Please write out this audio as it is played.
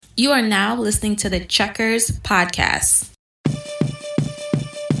You are now listening to the Checkers podcast.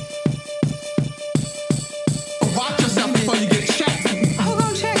 Watch yourself before you get checked. Who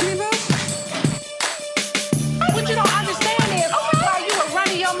gonna check me, bro? What you don't understand is, while you were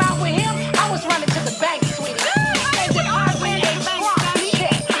running your mouth with him, I was running to the bank, sweetie. And depositing a Trump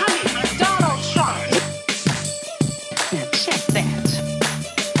check. Honey, Donald Trump. Now check that.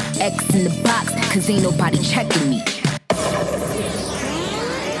 X in the box, cause ain't nobody checking me.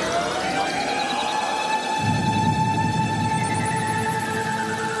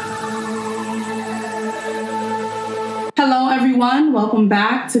 Hello, everyone. Welcome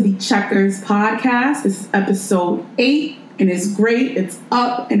back to the Checkers podcast. This is episode 8, and it's great. It's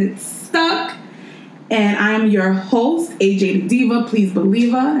up and it's stuck. And I am your host, AJ the Diva, please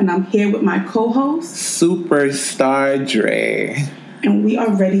believe her, and I'm here with my co-host, Superstar Dre. and we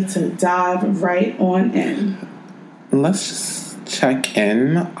are ready to dive right on in. Let's just check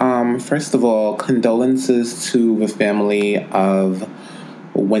in. First of all, condolences to the family of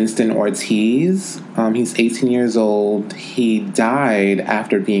Winston Ortiz. He's 18 years old. He died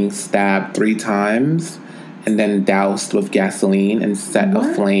after being stabbed 3 times and then doused with gasoline and set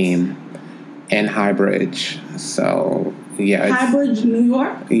aflame in Highbridge. So, yeah. Highbridge, New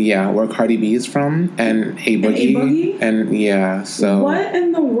York? Yeah, where Cardi B is from, and A Boogie. And yeah, so. What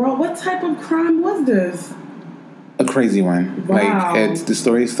in the world? What type of crime was this? A crazy one. Wow. Like, the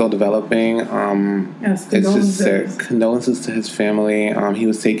story is still developing. Yes, it's just sick. Condolences to his family. He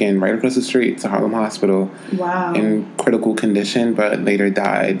was taken right across the street to Harlem Hospital. Wow. In critical condition, but later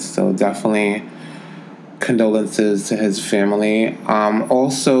died. So definitely condolences to his family.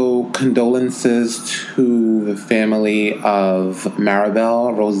 Also, condolences to the family of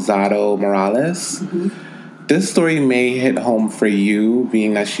Maribel Rosado Morales. Mm-hmm. This story may hit home for you,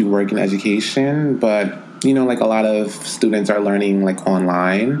 being that you work in education, but you know, like a lot of students are learning like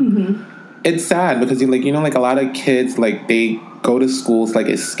online. Mm-hmm. It's sad because like a lot of kids, like they go to schools like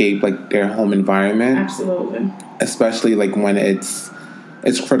escape like their home environment. Absolutely. Especially like when it's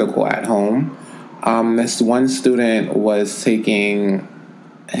critical at home. This one student was taking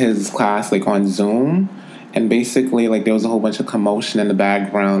his class like on Zoom, and basically like there was a whole bunch of commotion in the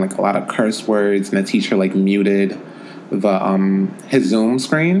background, like a lot of curse words, and the teacher like muted the his Zoom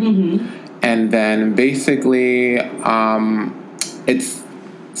screen. Mm-hmm. And then basically, it's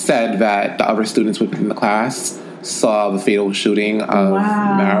said that the other students within the class saw the fatal shooting of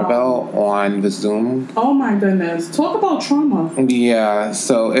Maribel on the Zoom. Oh my goodness. Talk about trauma. Yeah,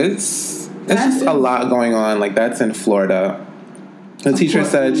 so it's just a lot going on. Like, that's in Florida. The teacher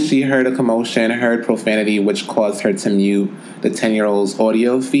said she heard a commotion, heard profanity, which caused her to mute the 10-year-old's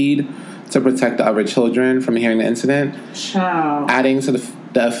audio feed to protect the other children from hearing the incident. Child. Adding to the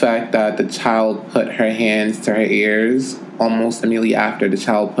effect that the child put her hands to her ears almost immediately after the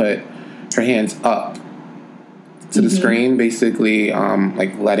child put her hands up to the screen, basically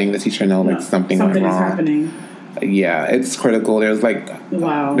like letting the teacher know like something went wrong. Something is happening. Yeah, it's critical. There's like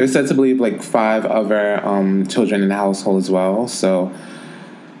there's said to believe like 5 other children in the household as well. So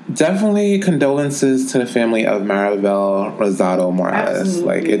definitely condolences to the family of Maribel Rosado Morales.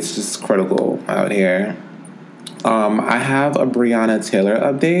 Absolutely. Like, it's just critical out here. I have a Breonna Taylor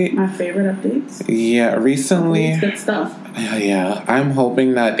update. My favorite updates. Yeah, recently. Good stuff. Yeah, I'm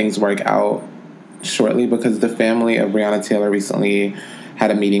hoping that things work out shortly because the family of Breonna Taylor recently had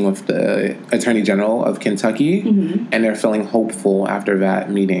a meeting with the Attorney General of Kentucky, and they're feeling hopeful after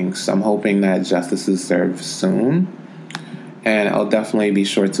that meeting. So I'm hoping that justice is served soon. And I'll definitely be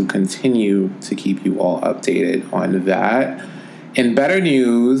sure to continue to keep you all updated on that. In better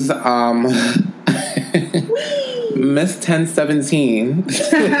news, Miss 1017.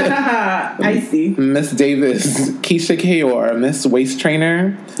 I see. Miss Davis, Keisha Kayor, Miss Waist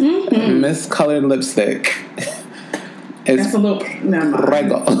Trainer, Miss Colored Lipstick. That's a little... Never mind.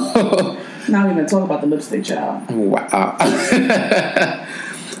 Rego. Not even talk about the lipstick, child. Wow.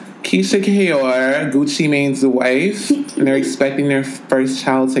 Keisha Kayor, Gucci Mane's wife, and they're expecting their first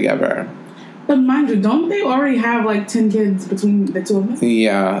child together. But mind you, don't they already have like 10 kids between the two of them?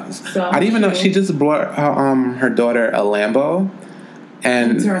 Yeah. So, I didn't even know. She just brought her daughter a Lambo.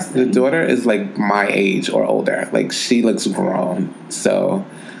 And the daughter is like my age or older. Like, she looks grown. So,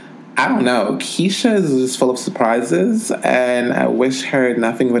 I don't know. Keisha is just full of surprises, and I wish her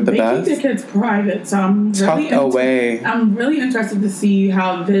nothing but the best. They keep their kids private, so I'm really interested to see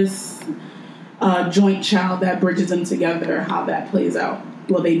how this joint child that bridges them together, how that plays out.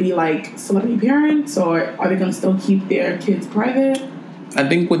 Will they be like celebrity parents, or are they going to still keep their kids private? I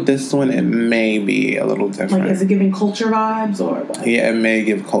think with this one, it may be a little different. Like, is it giving culture vibes or what? Yeah, it may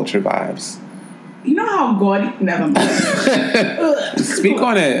give culture vibes. You know how gaudy... Never mind. Speak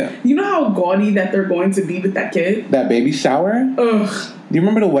on it. You know how gaudy that they're going to be with that kid? That baby shower? Ugh. Do you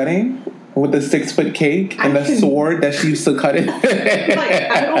remember the wedding? With the 6-foot cake and the sword that she used to cut it?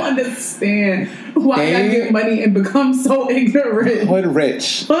 I don't understand why I get money and become so ignorant. Hood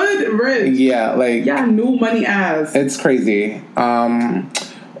rich. Yeah, like... Yeah, new money ass. It's crazy.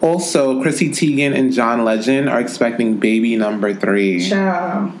 Also, Chrissy Teigen and John Legend are expecting baby number 3.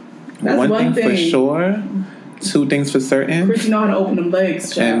 Child. That's one thing for sure. 2 things for certain. Chris know how to open them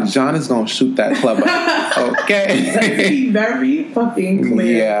legs, child. And John is going to shoot that club up. Okay. Let's be very fucking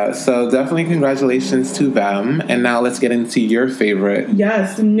clear. Yeah, so definitely congratulations to them. And now let's get into your favorite.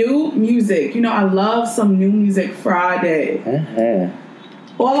 Yes, new music. You know, I love some New Music Friday.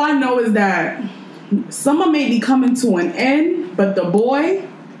 Mm-hmm. All I know is that summer may be coming to an end, but the boy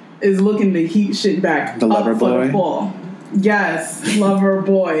is looking to heat shit back. The Lover Boy? For the fall. Yes, Lover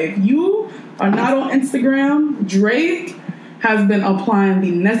Boy. If you are not on Instagram, Drake has been applying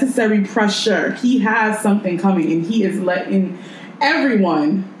the necessary pressure. He has something coming, and he is letting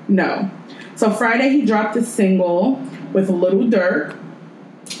everyone know. So Friday, he dropped a single with Lil Durk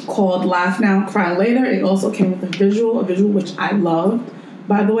called Laugh Now, Cry Later. It also came with a visual which I loved,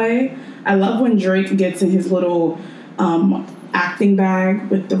 by the way. I love when Drake gets in his little acting bag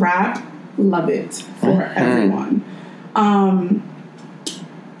with the rap. Love it for everyone.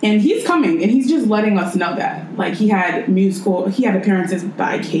 And he's coming, and he's just letting us know that. Like, he had appearances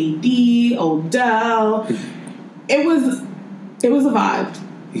by KD, Odell. It was a vibe.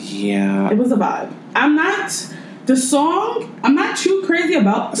 Yeah. It was a vibe. I'm not too crazy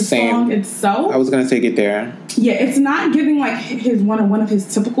about the song itself. I was going to take it there. Yeah, it's not giving like one of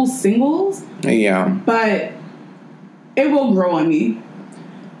his typical singles. Yeah. But it will grow on me.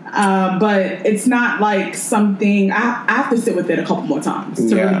 But it's not like something I have to sit with it a couple more times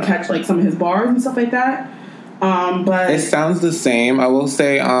to really catch like some of his bars and stuff like that. But it sounds the same. I will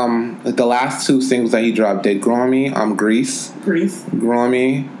say the last 2 singles that he dropped did grow on me. Grease grew on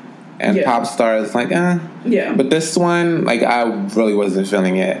me, and Pop Star is like yeah. But this one, like, I really wasn't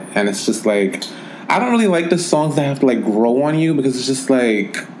feeling it, and it's just like I don't really like the songs that have to like grow on you, because it's just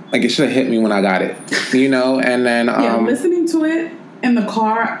like it should have hit me when I got it, you know. And then listening to it in the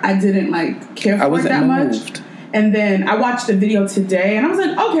car, I didn't like care for it that much. And then I watched the video today, and I was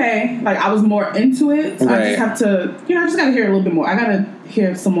like, okay, like I was more into it. So I just have to, I just gotta hear a little bit more. I gotta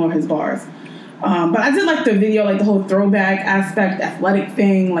hear some more of his bars. But I did like the video, like the whole throwback aspect, athletic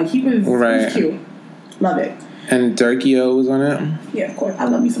thing. Like he was cute. Love it. And Durkio was on it. Yeah, of course. I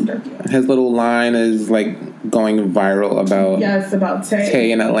love me some Durkio. His little line is like going viral about about Tay.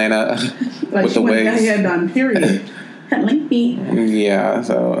 Tay in Atlanta like with the wigs. Got hair done. Period. Lengthy. Yeah,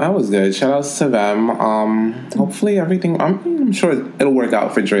 so that was good. Shout outs to them. Hopefully everything. I'm sure it'll work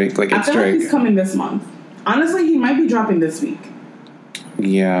out for Drake. Like, it's I feel Drake. like he's coming this month. Honestly, he might be dropping this week.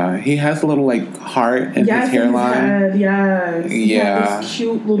 Yeah, he has a little like heart in his hairline. Yes. He has this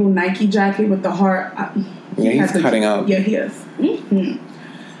cute little Nike jacket with the heart. He's cutting up. Yeah, he is. Mm-hmm.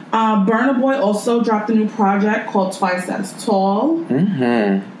 Burna Boy also dropped a new project called Twice As Tall.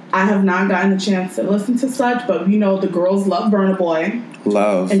 Mm-hmm. I have not gotten a chance to listen to such, but the girls love Burna Boy.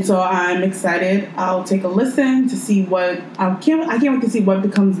 Love. And so I'm excited. I'll take a listen to see what I can't wait to see what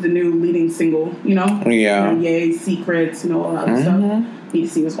becomes the new leading single. Yeah. Yay, Secrets, all that stuff. Need to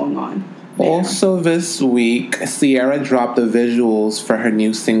see what's going on. There. Also this week, Ciara dropped the visuals for her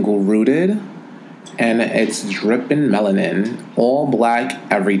new single Rooted, and it's dripping melanin, all black,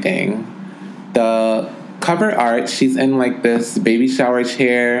 everything. The cover art, she's in like this baby shower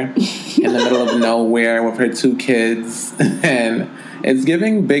chair in the middle of nowhere with her 2 kids, and it's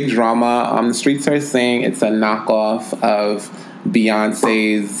giving big drama. The streets are saying it's a knockoff of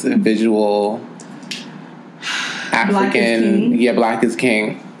Beyonce's visual African. Black is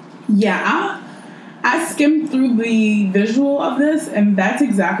King. Yeah, I skimmed through the visual of this, and that's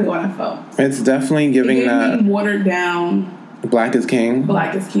exactly what I felt. It's definitely giving that watered down. Black is King.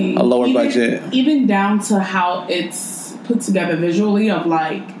 Black is King. A lower budget. Even down to how it's put together visually, of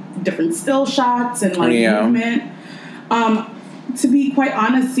like different still shots and like movement. To be quite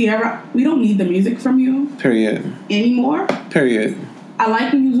honest, Ciara, we don't need the music from you. Period. Anymore. Period. I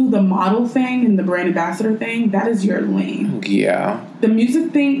like when you do the model thing and the brand ambassador thing. That is your lane. Yeah. The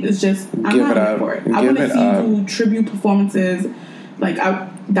music thing is just, I'm not here for it. I want to see you do tribute performances. Like,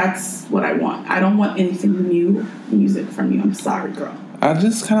 that's what I want. I don't want anything new music from you. I'm sorry, girl. I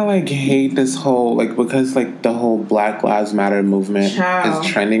just kind of like hate this whole, like, because like the whole Black Lives Matter movement is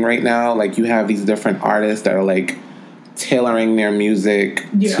trending right now. Like, you have these different artists that are like tailoring their music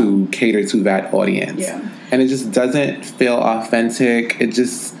to cater to that audience. Yeah. And it just doesn't feel authentic. It's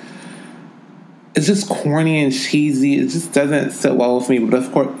it's just corny and cheesy. It just doesn't sit well with me. But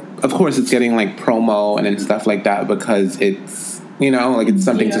of course, it's getting like promo and stuff like that because it's, you know, like it's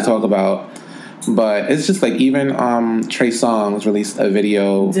something to talk about. But it's just like even Trey Songz released a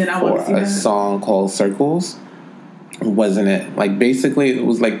video for a song called Circles. Wasn't it? Like basically it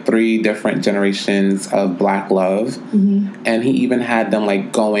was like 3 different generations of black love. And he even had them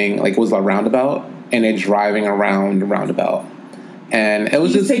like going, like it was a roundabout and they're driving around the roundabout. And it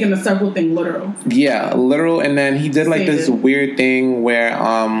was just taking the circle thing literal. Yeah, literal. And then he did like this weird thing where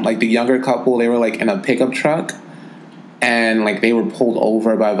like the younger couple, they were like in a pickup truck and like they were pulled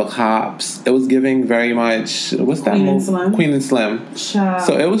over by the cops. It was giving very much, what's that movie? Queen and Slim. Child.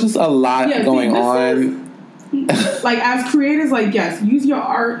 So it was just a lot going on. Like as creators, like yes, use your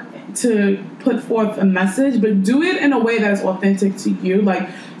art to put forth a message, but do it in a way that's authentic to you. Like,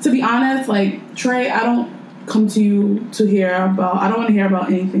 to be honest, like Trey, I don't come to you to hear about, I don't want to hear about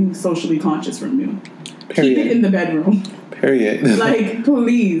anything socially conscious from you. Period. Keep it in the bedroom. Period. Like,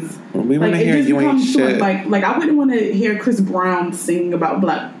 please. We want to hear you ain't shit. Like I wouldn't want to hear Chris Brown sing about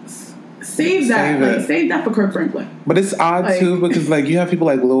black. Save that. Save that for Kirk Franklin. But it's odd too because like you have people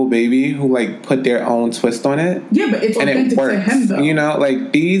like Lil Baby who like put their own twist on it. Yeah, but it's authentic to him though. You know,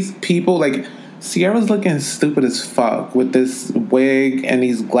 like these people, like Sierra's looking stupid as fuck with this wig and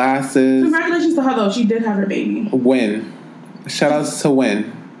these glasses. Congratulations to her though. She did have her baby. Win. Shout outs to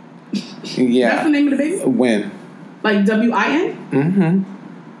Win. Yeah. That's the name of the baby? Win. Like WIN?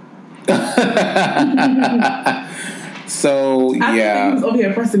 So, I think he was over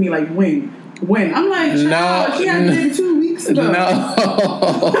here pressing me like, when? I'm like, no, she had it 2 weeks ago. No.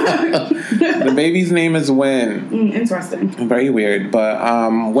 The baby's name is Win. Interesting. Very weird.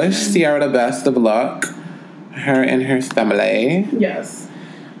 But wish Sierra the best of luck. Her and her family. Yes.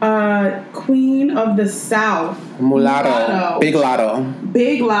 Queen of the South. Mulatto. Big Lotto.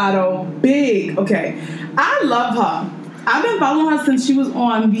 Big Lotto. Big. Okay. I love her. I've been following her since she was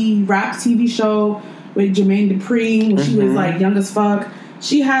on the rap TV show with Jermaine Dupri when she was like young as fuck.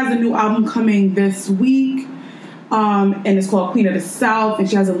 She has a new album coming this week, and it's called Queen of the South, and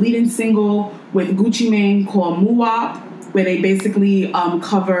she has a leading single with Gucci Mane called Muwop, where they basically they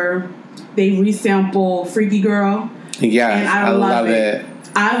resample Freaky Girl. Yes, and I love it.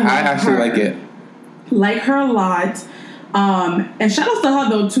 I actually like it. Like her a lot. And shout out to her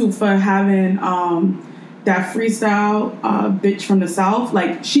though too for having that freestyle bitch from the South.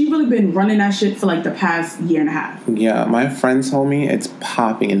 Like, she really been running that shit for like the past year and a half. Yeah, my friend told me it's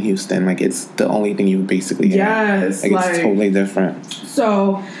popping in Houston. Like, it's the only thing you basically hear. Yes. Like, it's totally different.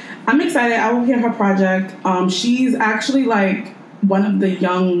 So I'm excited. I will hear her project. She's actually like one of the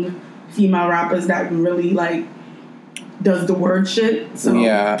young female rappers that really like does the word shit. So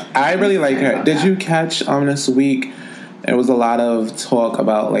yeah, I really like her. Did you catch this week there was a lot of talk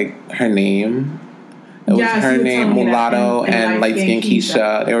about like her name? It was her name, Mulatto, and Light Skin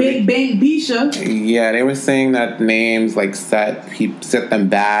Keisha. They were Big Bang Bisha. Yeah, they were saying that names like set them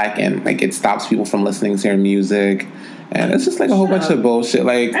back, and like it stops people from listening to her music, and it's just like a whole bunch of bullshit.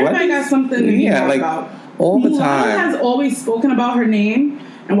 Like everybody got something to be like about. All the time. Mulatto has always spoken about her name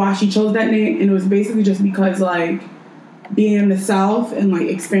and why she chose that name, and it was basically just because like being in the South and like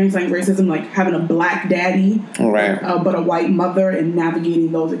experiencing racism, like having a black daddy, right, but a white mother, and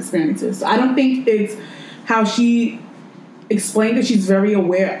navigating those experiences. So I don't think it's how she explained that she's very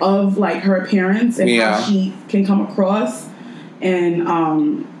aware of like her appearance and how she can come across, and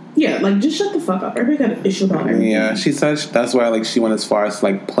like just shut the fuck up. Everybody got an issue about everything. Yeah, she said that's why like she went as far as to,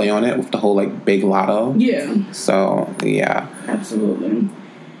 like play on it with the whole like Big Lotto. Yeah. So yeah, absolutely.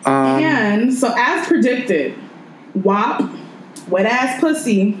 And so as predicted, WAP, Wet Ass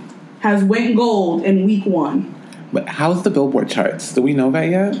Pussy, has went gold in week 1. But how's the Billboard charts? Do we know that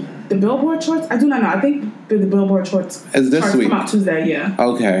yet? The Billboard charts? I do not know. I think the Billboard charts is this week. Come out Tuesday. Yeah.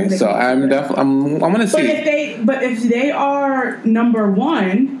 Okay, so I'm gonna see. But if they are number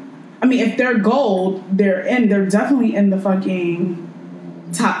 1, I mean, if they're gold, they're definitely in the fucking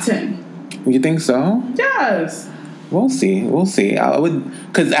top 10. You think so? Yes. We'll see. I would,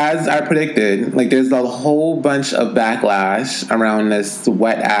 because as I predicted, like there's a whole bunch of backlash around this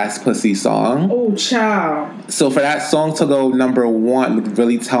Wet Ass Pussy song. Oh, child. So for that song to go number 1 would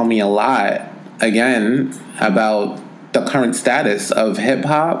really tell me a lot, again, about the current status of hip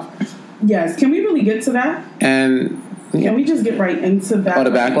hop. Yes. Can we really get to that? And can we just get right into that? Oh, the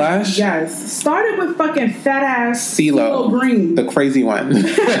backlash? Yes. Started with fucking fat ass CeeLo Green, the crazy one.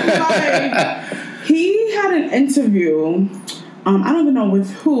 He had an interview, I don't even know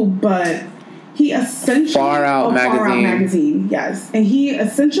with who, but he essentially... Far Out Magazine, yes. And he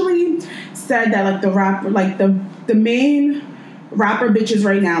essentially said that, like, the rapper, like, the main rapper bitches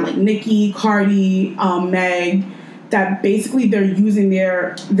right now, like Nicki, Cardi, Meg, that basically they're using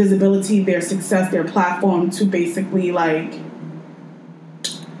their visibility, their success, their platform to basically like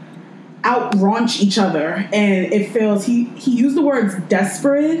out-raunch each other. And it feels, he used the words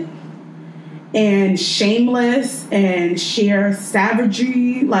desperate and shameless and sheer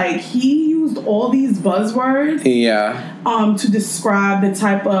savagery. Like, he used all these buzzwords to describe the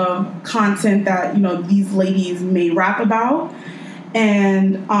type of content that, you know, these ladies may rap about.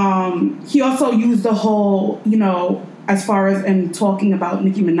 And he also used the whole, you know, as far as in talking about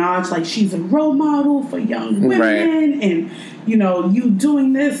Nicki Minaj, like, she's a role model for young women, and, you know, you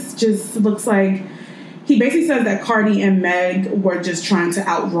doing this just looks like, he basically says that Cardi and Meg were just trying to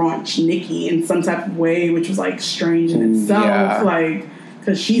out-raunch Nicki in some type of way, which was, like, strange in itself, like,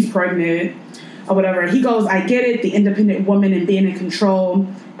 because she's pregnant or whatever. He goes, I get it, the independent woman and being in control,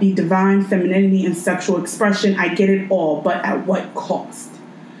 the divine femininity and sexual expression, I get it all, but at what cost?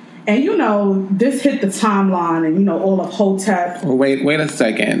 And, you know, this hit the timeline and, you know, all of Hotep. Wait a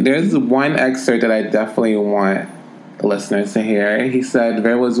second. There's one excerpt that I definitely want listeners to hear. He said,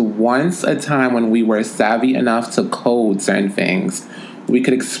 there was once a time when we were savvy enough to code certain things. We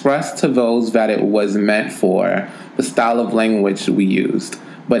could express to those that it was meant for, the style of language we used.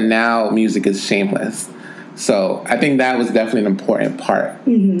 But now music is shameless. So I think that was definitely an important part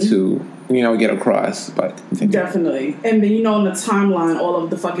to, you know, get across. But continue. Definitely. And then, you know, on the timeline, all of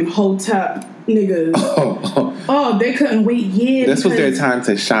the fucking Hotep niggas. Oh, they couldn't wait years. This was their time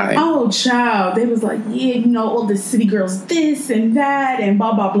to shine. Oh, child. They was like, yeah, you know, all the city girls this and that and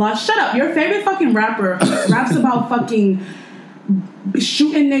blah, blah, blah. Shut up. Your favorite fucking rapper raps about fucking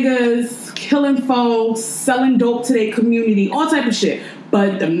shooting niggas, killing folks, selling dope to their community, all type of shit.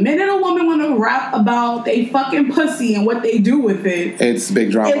 But the minute a woman want to rap about they fucking pussy and what they do with it, it's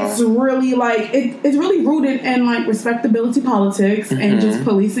big drama. It's really like it's really rooted in like respectability politics and just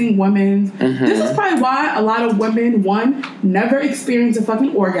policing women. This is probably why a lot of women, one, never experience a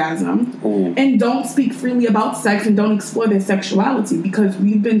fucking orgasm and don't speak freely about sex and don't explore their sexuality, because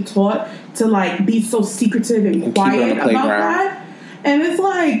we've been taught to like be so secretive and quiet about that. And it's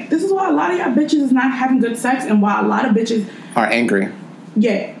like, this is why a lot of y'all bitches is not having good sex, and why a lot of bitches are angry.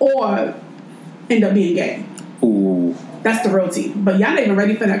 Yeah, or end up being gay. Ooh. That's the real tea. But y'all ain't even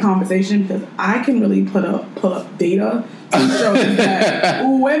ready for that conversation, because I can really pull up data to show that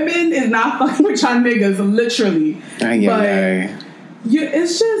women is not fucking with y'all niggas, literally.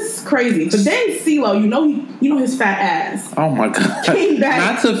 It's just crazy. But then CeeLo, you know his fat ass. Oh my god! Came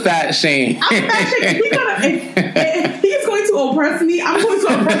back. Not to fat shame. I'm fat shame. If he's going to oppress me, I'm going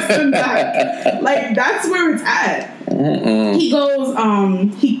to oppress him back. Like, that's where it's at. He goes,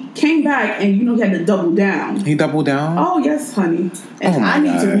 he came back and, you know, he had to double down. He doubled down? Oh, yes, honey. And I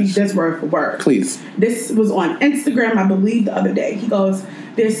need to read this word for word. Please. This was on Instagram, I believe, the other day. He goes,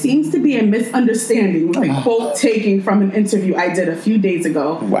 there seems to be a misunderstanding, like quote taking from an interview I did a few days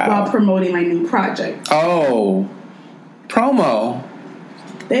ago while promoting my new project. Oh, promo.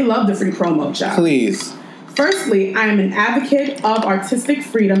 They love the free promo, child. Please. Firstly, I am an advocate of artistic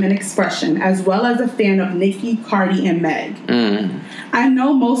freedom and expression, as well as a fan of Nicki, Cardi, and Meg. I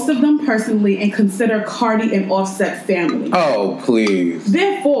know most of them personally and consider Cardi an Offset family. Oh, please.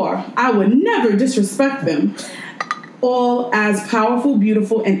 Therefore, I would never disrespect them, all as powerful,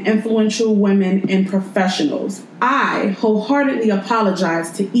 beautiful, and influential women and professionals. I wholeheartedly apologize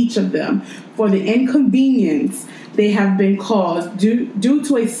to each of them for the inconvenience they have been caused due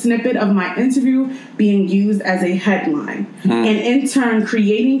to a snippet of my interview being used as a headline, and in turn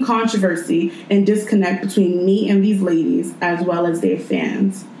creating controversy and disconnect between me and these ladies as well as their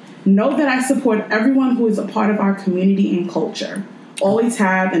fans. Know that I support everyone who is a part of our community and culture. Always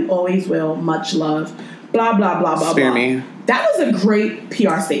have and always will. Much love. Blah, blah, blah, blah, Spare blah. me. That was a great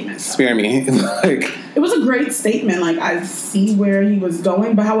PR statement. Spare me. It was a great statement. Like, I see where he was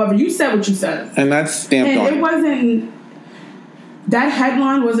going, but however, you said what you said. And that's stamped on. It wasn't, that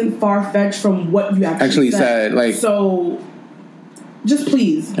headline wasn't far-fetched from what you actually said. Like, so, just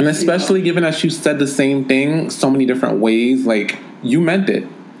please. And especially given that you said the same thing so many different ways, like, you meant it.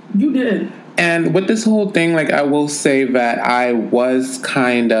 You did. And with this whole thing, like, I will say that I was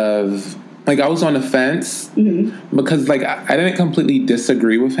kind of... Like, I was on the fence because, like, I didn't completely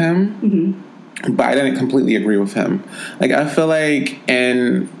disagree with him, but I didn't completely agree with him. Like, I feel like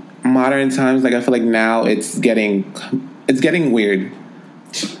in modern times, like, I feel like now it's getting weird.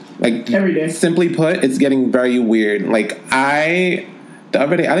 Like, every day. Simply put, it's getting very weird. Like, the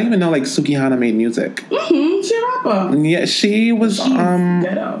other day, I didn't even know, like, Sukihana made music. She a rapper. Yeah, she was,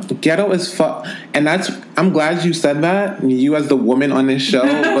 ghetto as fuck. And I'm glad you said that, you as the woman on this show,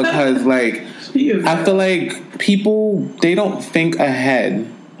 because, like, I feel like people, they don't think ahead.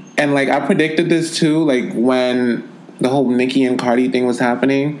 And, like, I predicted this, too, like, when the whole Nicki and Cardi thing was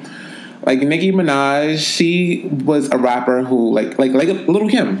happening. Like, Nicki Minaj, she was a rapper who, like Little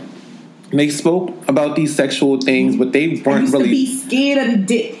Kim. They spoke about these sexual things, but they weren't used really... to be scared of the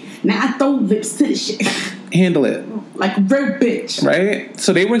dick. Now I throw lips to the shit. Handle it. Like a real bitch. Right?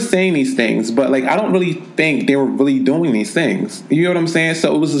 So they were saying these things, but, like, I don't really think they were really doing these things. You know what I'm saying?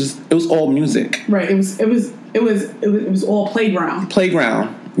 So it was all music. Right. It was all playground.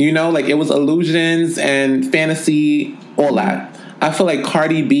 Playground. You know, like, it was illusions and fantasy, all that. I feel like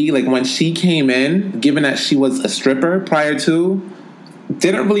Cardi B, like, when she came in, given that she was a stripper prior to,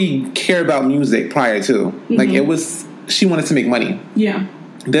 didn't really care about music prior to. Mm-hmm. Like, it was, she wanted to make money. Yeah.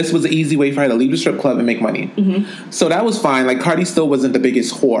 This was an easy way for her to leave the strip club and make money. Mm-hmm. So that was fine. Like, Cardi still wasn't the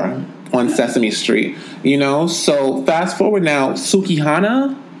biggest whore on Sesame Street, you know? So fast forward now,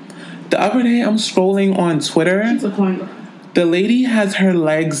 Sukihana, the other day I'm scrolling on Twitter. She's a coin girl. The lady has her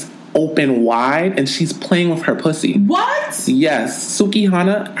legs open wide and she's playing with her pussy. What? Yes.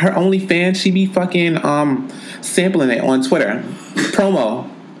 Sukihana, her OnlyFans, she be fucking sampling it on Twitter. Promo.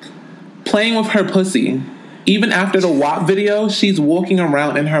 Playing with her pussy. Even after the WAP video, she's walking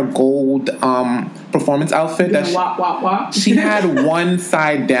around in her gold performance outfit. That WAP. She had one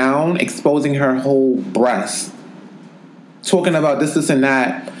side down, exposing her whole breast. Talking about this, and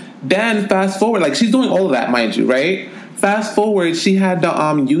that. Then fast forward, like, she's doing all of that, mind you, right? Fast forward, she had the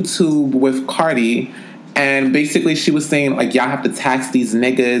YouTube with Cardi, and basically she was saying, like, y'all have to tax these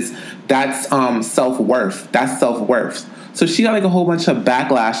niggas. That's self-worth. That's self-worth. So she got, like, a whole bunch of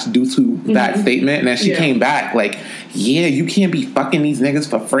backlash due to that statement. And then she came back, like, yeah, you can't be fucking these niggas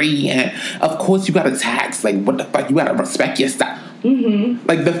for free. And, of course, you got to tax. Like, what the fuck? You got to respect yourself. Mm-hmm.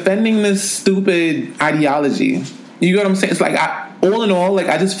 Like, defending this stupid ideology. You know what I'm saying? It's like, all in all, like,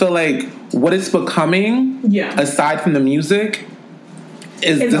 I just feel like what it's becoming, aside from the music,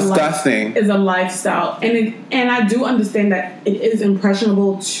 is disgusting. It's a lifestyle. And I do understand that it is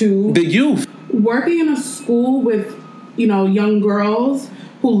impressionable to the youth. Working in a school with, you know, young girls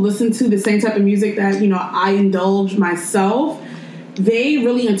who listen to the same type of music that, you know, I indulge myself, they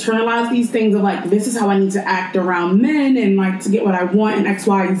really internalize these things of, like, this is how I need to act around men and, like, to get what I want and X,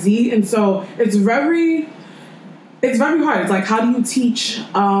 Y, Z. And so it's very hard. It's like, how do you teach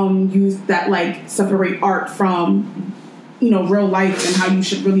youth that, like, separate art from, you know, real life and how you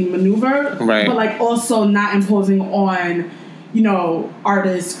should really maneuver? Right. But, like, also not imposing on, you know,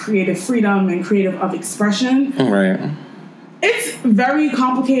 artists creative freedom and creative of expression. Right. It's very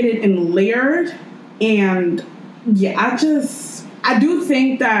complicated and layered. And, yeah, I do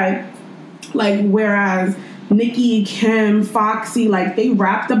think that, like, whereas Nicki, Kim, Foxy, like, they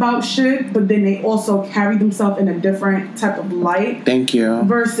rapped about shit, but then they also carried themselves in a different type of light. Thank you.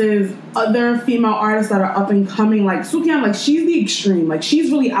 Versus other female artists that are up and coming, like Sukihana, like, she's the extreme. Like,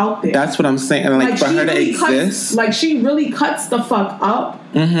 she's really out there. That's what I'm saying. And, like for her to exist. Like, she really cuts the fuck up.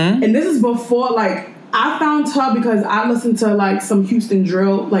 Mm-hmm. And this is before, like, I found her because I listened to, like, some Houston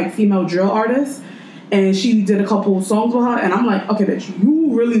drill, like, female drill artists. And she did a couple of songs with her. And I'm like, okay, bitch,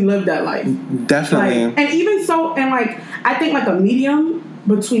 you really lived that life. Definitely. Like, and even so, and, like, I think, like, a medium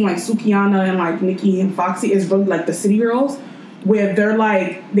between, like, Sukihana and, like, Nicki and Foxy is really, like, the City Girls. Where they're,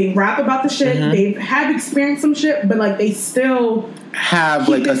 like, they rap about the shit. Mm-hmm. They have experienced some shit. But, like, they still have,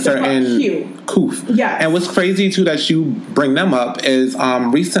 like, a certain coof. Yeah. And what's crazy, too, that you bring them up is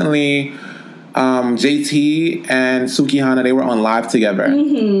recently... JT and Sukihana, they were on live together.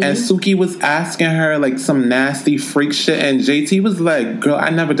 Mm-hmm. And Suki was asking her, like, some nasty freak shit. And JT was like, girl,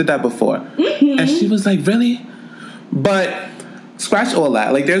 I never did that before. Mm-hmm. And she was like, really? But scratch all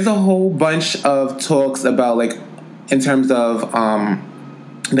that. Like, there's a whole bunch of talks about, like, in terms of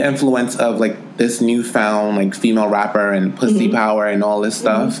the influence of, like, this newfound, like, female rapper and pussy power and all this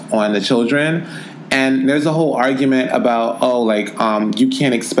stuff on the children. And there's a whole argument about, you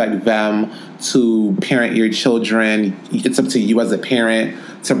can't expect them to parent your children. It's up to you as a parent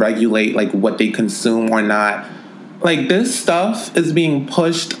to regulate, like, what they consume or not. Like, this stuff is being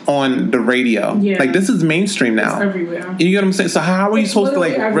pushed on the radio. Yeah. Like, this is mainstream now. It's everywhere. You get what I'm saying? So how are you supposed to,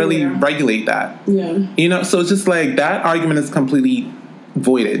 like, really regulate that? Yeah. You know, so it's just, like, that argument is completely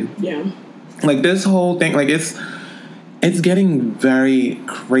voided. Yeah. Like, this whole thing, like, it's getting very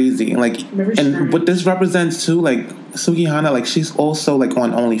crazy. Like, and what this represents too, like, Sukihana, like, she's also, like,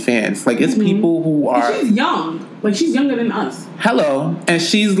 on OnlyFans. Like, it's people who are... And she's young. Like, she's younger than us. Hello. And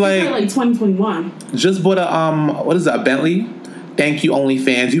she's like... 2021. Just bought a Bentley? Thank you,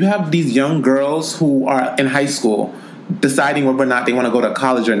 OnlyFans. You have these young girls who are in high school deciding whether or not they want to go to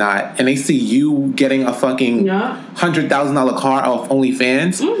college or not, and they see you getting a fucking $100,000 car off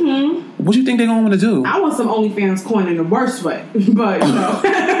OnlyFans. Mm-hmm. What do you think they're gonna want to do? I want some OnlyFans coin in the worst way, but you know,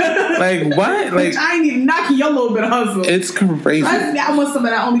 like what? Like I ain't even knocking your little bit of hustle. It's crazy. I want some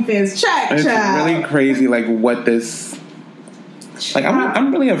of that OnlyFans check. It's child. really crazy. Like what this. Like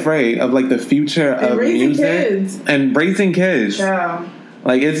I'm really afraid of like the future of music and raising kids. Yeah.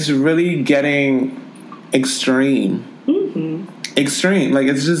 Like it's really getting extreme. Extreme. Like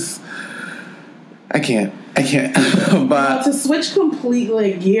it's just I can't. But to switch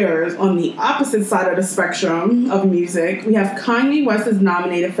completely gears on the opposite side of the spectrum of music, we have Kanye West is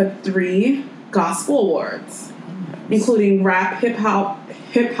nominated for 3 gospel awards, including Rap Hip Hop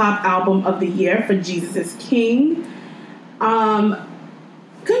Album of the Year for Jesus is King.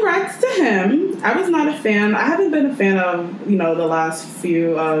 Congrats to him. I was not a fan. I haven't been a fan of, the last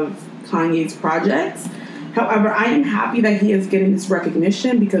few of Kanye's projects. However, I am happy that he is getting this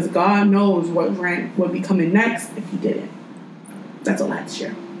recognition because God knows what would be coming next if he didn't. That's all I have to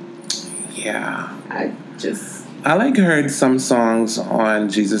share. Yeah. I heard some songs on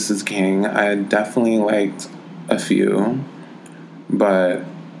Jesus is King. I definitely liked a few. But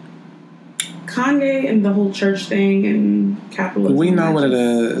Kanye and the whole church thing and capitalism. We know what it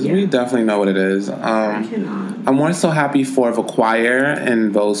is. Yeah. We definitely know what it is. I cannot. I'm more so happy for the choir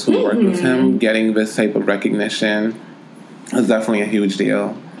and those who work with him getting this type of recognition. Is definitely a huge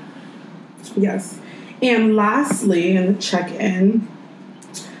deal. Yes. And lastly, in the check-in,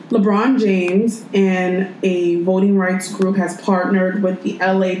 LeBron James and a voting rights group has partnered with the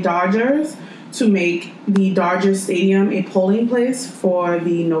LA Dodgers to make the Dodger Stadium a polling place for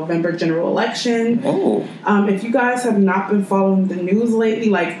the November general election. Oh. If you guys have not been following the news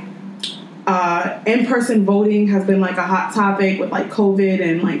lately, in-person voting has been a hot topic with COVID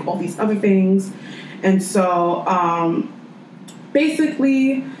and all these other things. And so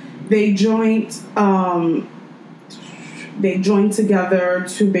basically they joined together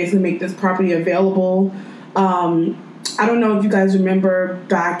to basically make this property available. I don't know if you guys remember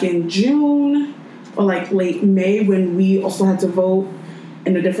back in June or late May when we also had to vote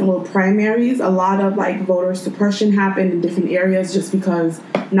in the different little primaries. A lot of voter suppression happened in different areas just because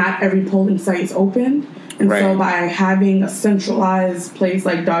not every polling site is open. And so by having a centralized place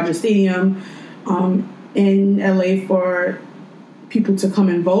like Dodger Stadium in LA for people to come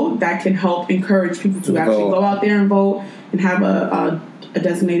and vote, that can help encourage people to actually go out there and vote and have a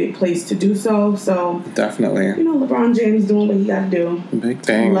designated place to do so. So definitely, LeBron James doing what he got to do. Big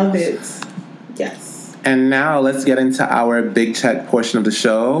thing. Love it. Yes. And now let's get into our big check portion of the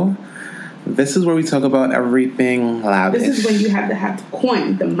show. This is where we talk about everything lavish. This is when you have to have the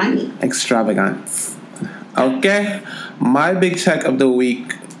coin, the money. Extravagance. Okay. My big check of the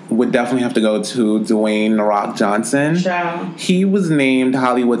week would definitely have to go to Dwayne "The Rock" Johnson. Ciao. He was named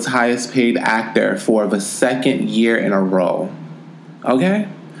Hollywood's highest paid actor for the 2nd year in a row. Okay?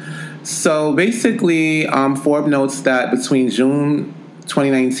 So basically, Forbes notes that between June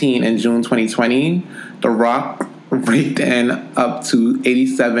 2019 and June 2020, The Rock raked in up to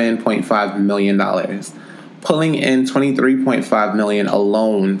 $87.5 million, pulling in $23.5 million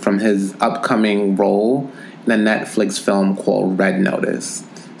alone from his upcoming role in a Netflix film called Red Notice.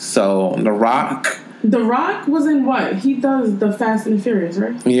 So, The Rock was in what? He does the Fast and the Furious,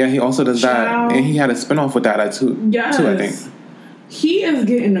 right? Yeah, he also does that. And he had a spinoff with that too, I think. He is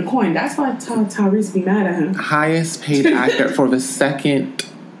getting the coin. That's why Tyrese be mad at him. Highest paid actor for the 2nd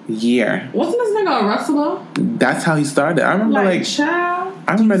year. Wasn't this nigga a wrestler? That's how he started. I remember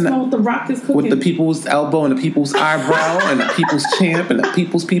I remember what The Rock is cooking. With the people's elbow and the people's eyebrow and the people's champ and the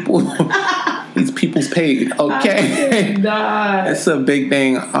people's people. These people's paid. Okay. It's a big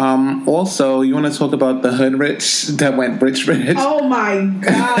thing. Also, you want to talk about the hood rich that went rich? Oh my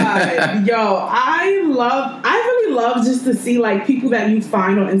God. Yo, I really love just to see people that you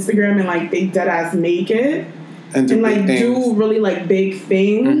find on Instagram and they dead ass make it. And do really big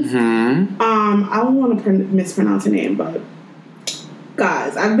things. Mm-hmm. I don't want to mispronounce her name, but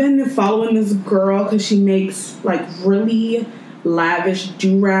guys, I've been following this girl because she makes really lavish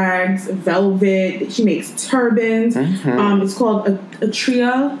do-rags, velvet. She makes turbans. Mm-hmm. It's called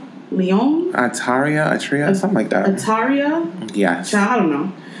Atria Leon. Atria, something like that. Ataria? Yes. I don't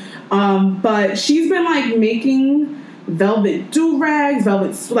know. But she's been making velvet do-rags,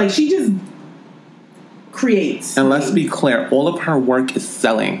 she just creates. And let's be clear, all of her work is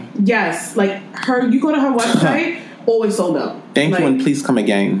selling. Yes, you go to her website, always sold out. Thank you and please come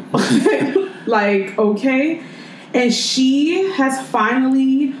again. Okay. And she has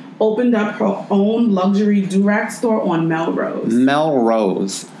finally opened up her own luxury do-rag store on Melrose.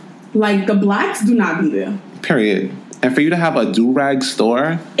 Melrose. The blacks do not be there. Period. And for you to have a do-rag store.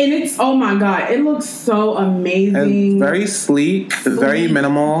 And it's, oh my God, it looks so amazing. And very sleek, very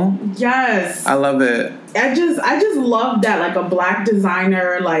minimal. Yes. I love it. I just love that, like a black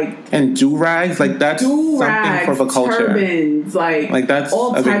designer, like. And do-rags, like that's something for the culture. Turbans, like that's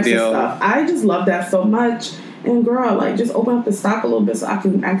all a types big deal. of stuff. I just love that so much. And girl, like just open up the stock a little bit so I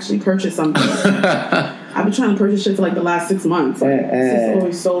can actually purchase something. I've been trying to purchase shit for like the last 6 months. Like, it's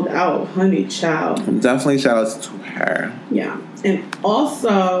always sold out, honey child. Definitely shout outs to her. Yeah. And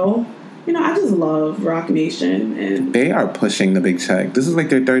also, you know, I just love Rock Nation, and they are pushing the big check. This is like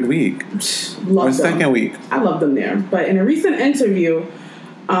their third week. Love or them. Second week. I love them there. But in a recent interview,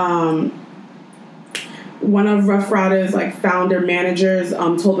 one of Rough Riders like founder managers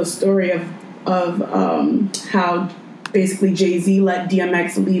told a story of how basically Jay-Z let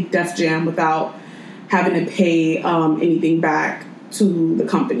DMX leave Def Jam without having to pay anything back to the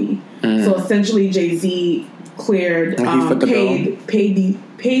company. So essentially, Jay-Z cleared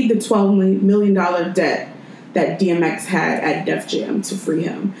paid the $12 million debt that DMX had at Def Jam to free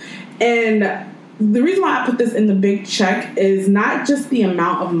him. And the reason why I put this in the big check is not just the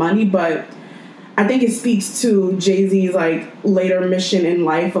amount of money, but I think it speaks to Jay-Z's like later mission in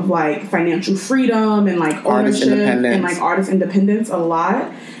life of like financial freedom and like ownership and like artist independence a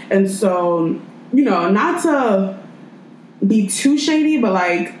lot. And so, you know, not to be too shady, but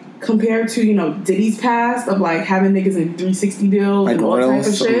like compared to, you know, Diddy's past of like having niggas in 360 deals like and all type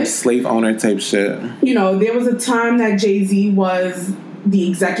of shit. Slave owner type shit. You know, there was a time that Jay-Z was the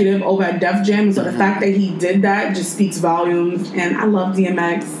executive over at Def Jam, so the fact that he did that just speaks volumes. And I love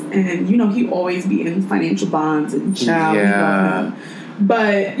DMX, and you know he always be in financial bonds and child. Yeah.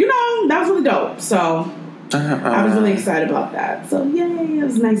 But you know that was really dope. So I was really excited about that. So yay, it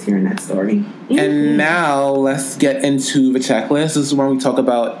was nice hearing that story. And now let's get into the checklist. This is when we talk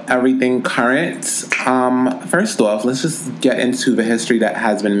about everything current. First off, let's just get into the history that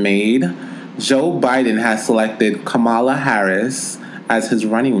has been made. Joe Biden has selected Kamala Harris as his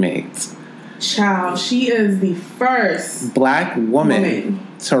running mate. Child, she is the first black woman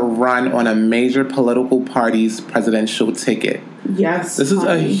to run on a major political party's presidential ticket. Yes. This is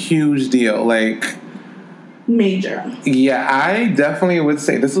a huge deal. Like, major. Yeah, I definitely would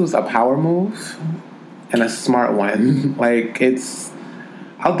say this was a power move and a smart one. Like,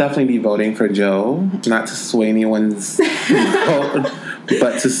 I'll definitely be voting for Joe, not to sway anyone's vote,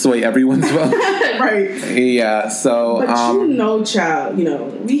 but to sway everyone's vote. Right. Yeah, so... But you know, child, you know,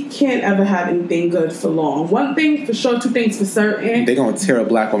 we can't ever have anything good for long. One thing for sure, two things for certain. They're going to tear a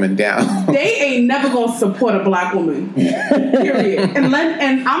black woman down. They ain't never going to support a black woman. Period. And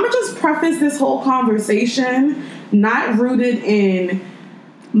I'm going to just preface this whole conversation not rooted in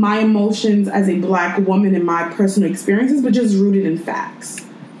my emotions as a black woman and my personal experiences, but just rooted in facts.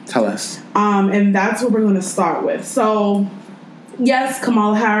 Tell us. And that's what we're going to start with. So, yes,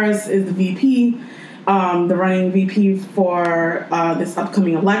 Kamala Harris is the VP, the running VP for this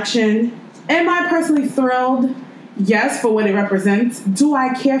upcoming election. Am I personally thrilled? Yes, for what it represents. Do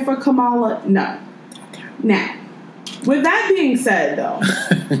I care for Kamala? No. Okay. Now, with that being said, though,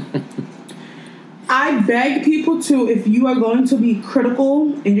 I beg people to, if you are going to be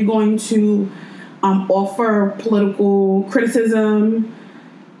critical and you're going to offer political criticism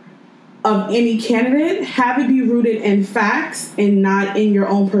of any candidate, have it be rooted in facts and not in your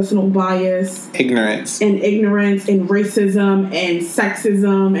own personal bias. Ignorance and racism and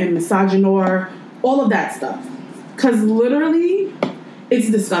sexism and misogynoir, all of that stuff. Because literally, it's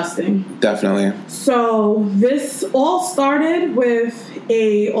disgusting. Definitely. So this all started with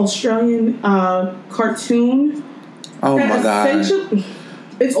a Australian cartoon. Oh my God.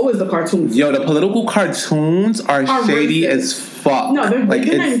 It's always the cartoons. Yo, the political cartoons are shady racist as fuck. No,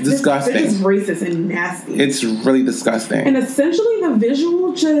 it's disgusting. They're just racist and nasty. It's really disgusting. And essentially, the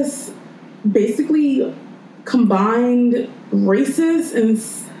visual just basically combined racist and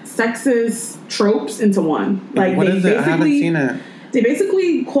sexist tropes into one. Like, what is it? I haven't seen it. They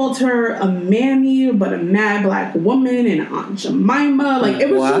basically called her a mammy, but a mad black woman, and Aunt Jemima. Like, it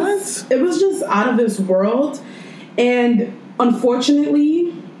was just out of this world. And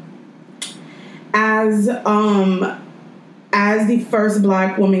unfortunately, as the first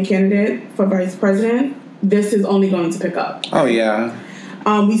black woman candidate for vice president, this is only going to pick up. Oh yeah.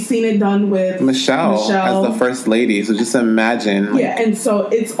 We've seen it done with Michelle as the first lady. So just imagine. Yeah, and so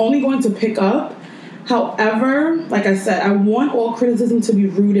it's only going to pick up. However, like I said, I want all criticism to be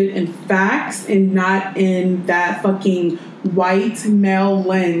rooted in facts and not in that fucking white male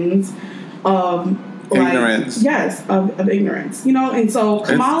lens of ignorance. Yes, of ignorance. You know, and so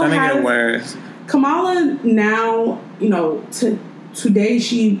Kamala it's gonna get worse. Kamala now, you know, today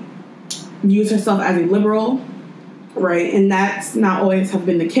she views herself as a liberal. right? And that's not always have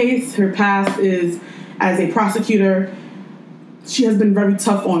been the case. Her past is as a prosecutor. She has been very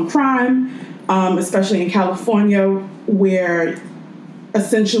tough on crime, especially in California, where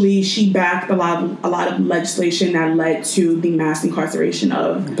essentially she backed a lot of legislation that led to the mass incarceration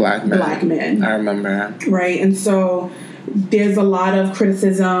of black men. I remember. Right, and so there's a lot of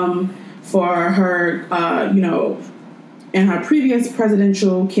criticism for her, in her previous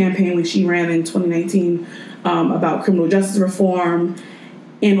presidential campaign, which she ran in 2019, about criminal justice reform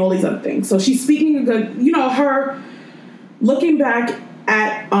and all these other things. So she's speaking a good, her looking back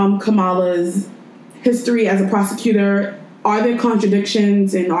at Kamala's history as a prosecutor. Are there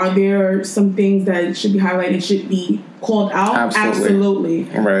contradictions and are there some things that should be highlighted, should be called out? Absolutely.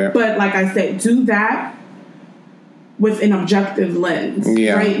 Right. But like I said, do that with an objective lens.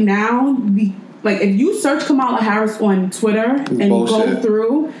 Yeah. Right now, if you search Kamala Harris on Twitter and go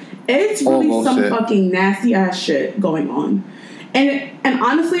through, it's really some fucking nasty ass shit going on. And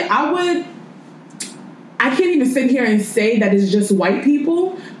honestly, I can't even sit here and say that it's just white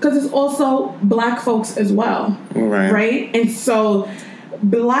people, because it's also black folks as well. Right? And so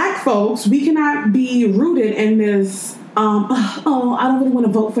black folks, we cannot be rooted in this, I don't really want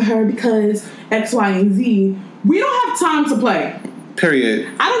to vote for her because X, Y, and Z. We don't have time to play. Period.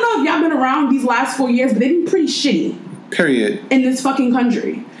 I don't know if y'all been around these last 4 years, but they've been pretty shitty. Period. In this fucking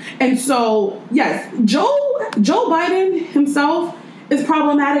country. And so, yes, Joe Biden himself is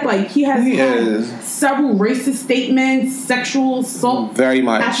problematic. Like, he has several racist statements, sexual assault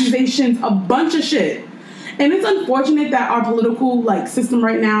accusations, a bunch of shit. And it's unfortunate that our political system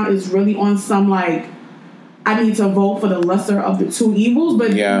right now is really on some I need to vote for the lesser of the two evils,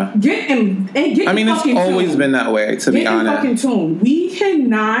 but get it's always been that way, to be honest. Fucking tune. We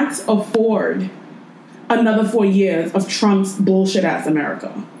cannot afford another 4 years of Trump's bullshit ass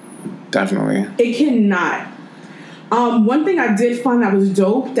America. Definitely. It cannot. One thing I did find that was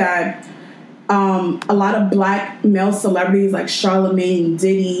dope, that a lot of black male celebrities like Charlamagne,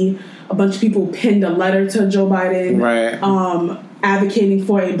 Diddy, a bunch of people pinned a letter to Joe Biden, advocating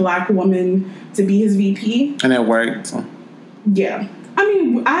for a black woman to be his VP. And it worked. Yeah. I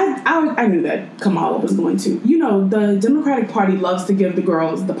mean, I knew that Kamala was going to. The Democratic Party loves to give the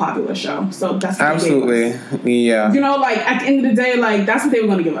girls the popular show. So that's what they gave us. Yeah. At the end of the day, that's what they were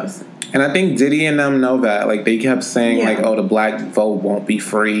going to give us. And I think Diddy and them know that. They kept saying, the black vote won't be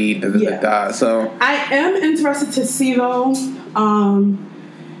free. So I am interested to see, though,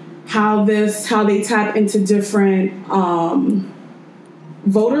 how they tap into different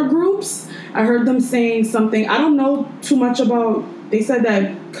voter groups. I heard them saying something. I don't know too much about. They said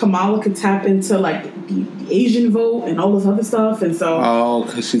that Kamala could tap into the Asian vote and all this other stuff, and so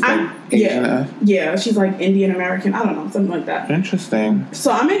because she's Asian. Yeah, she's Indian American. I don't know, something like that. Interesting.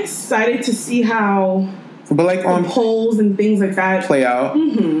 So I'm excited to see how, on polls and things like that play out.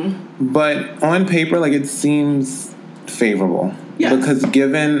 Mm-hmm. But on paper, it seems favorable. Yes. Because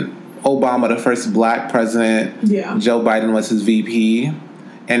given Obama, the first black president, Joe Biden was his VP.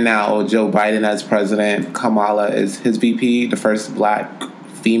 And now Joe Biden as president, Kamala is his VP, the first black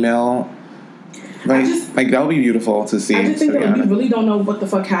female. That would be beautiful to see. I just think that we really don't know what the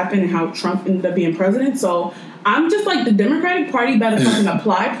fuck happened and how Trump ended up being president. So I'm just the Democratic Party better fucking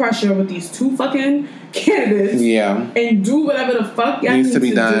apply pressure with these two fucking candidates. Yeah. And do whatever the fuck y'all need to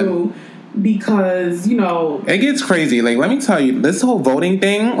be done. Do. Because, it gets crazy. Let me tell you, this whole voting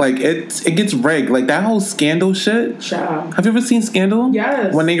thing, it gets rigged. That whole scandal shit. Child. Have you ever seen Scandal?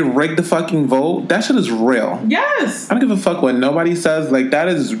 Yes. When they rigged the fucking vote, that shit is real. Yes. I don't give a fuck what nobody says. That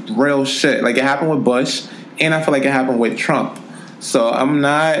is real shit. It happened with Bush, and I feel like it happened with Trump. So I'm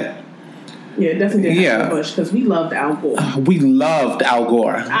not. Yeah, it definitely did happen with Bush, because we loved Al Gore. We loved Al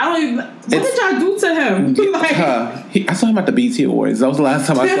Gore. What did y'all do to him? I saw him at the BT Awards. That was the last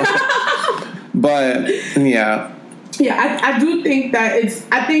time I saw him. But, yeah. Yeah, I do think that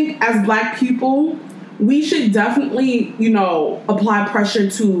I think as black people, we should definitely, apply pressure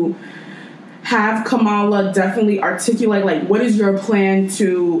to have Kamala definitely articulate, what is your plan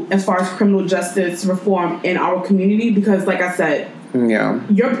as far as criminal justice reform in our community? Because, like I said,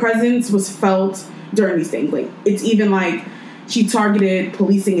 your presence was felt during these things. It's even she targeted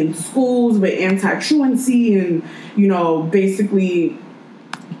policing in schools with anti-truancy and, basically,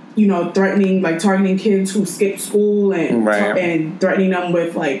 threatening, targeting kids who skipped school and threatening them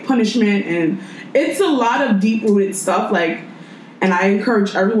with, punishment. And it's a lot of deep-rooted stuff, and I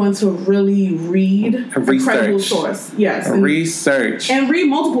encourage everyone to really read a credible source. Yes. Research. And read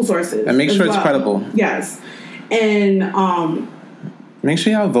multiple sources. And make sure it's credible. Yes. And, make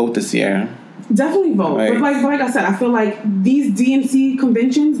sure y'all vote this year. Definitely vote. But like I said, I feel like these DNC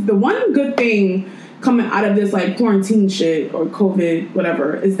conventions, the one good thing coming out of this like quarantine shit or COVID,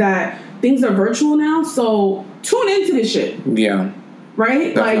 whatever, is that things are virtual now. So tune into this shit. Yeah.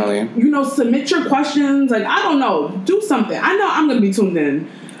 Right? Definitely. Like, you know, submit your questions. Like, I don't know. Do something. I know I'm going to be tuned in.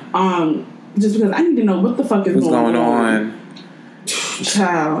 Just because I need to know what the fuck is going on.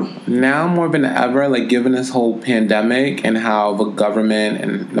 Child. Now more than ever, like, given this whole pandemic and how the government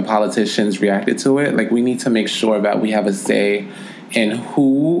and the politicians reacted to it, like, we need to make sure that we have a say in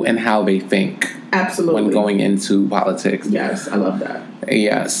who and how they think. Absolutely. When going into politics. Yes, I love that.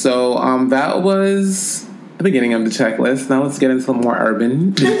 Yeah, so that was the beginning of the checklist. Now let's get into some more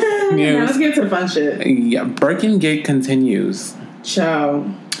urban news. Yeah, let's get into the fun shit. Yeah, Birkengate continues.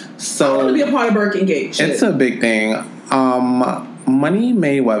 Ciao. So I want to be a part of Birkengate. Shit. It's a big thing. Money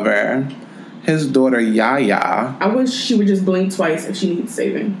Mayweather, his daughter Yaya. I wish she would just blink twice if she needs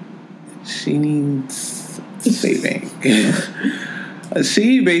saving. She needs saving.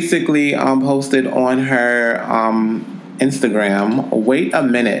 She basically posted on her Instagram, wait a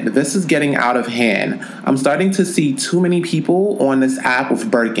minute, this is getting out of hand. I'm starting to see too many people on this app with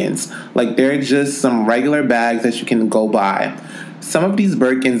Birkins. Like, they're just some regular bags that you can go buy. Some of these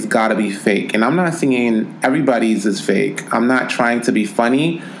Birkins gotta be fake. And I'm not saying everybody's is fake. I'm not trying to be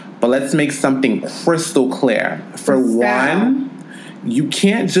funny, but let's make something crystal clear. For one, you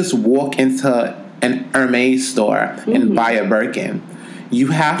can't just walk into an Hermes store and buy a Birkin. You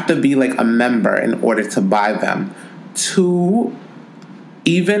have to be like a member in order to buy them. Two,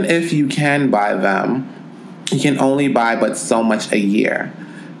 even if you can buy them, you can only buy but so much a year.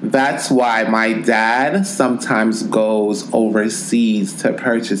 That's why my dad sometimes goes overseas to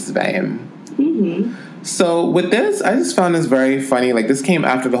purchase them. Mm-hmm. So with this, I just found this very funny. Like, this came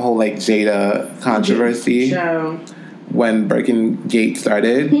after the whole like Jada controversy when Birkengate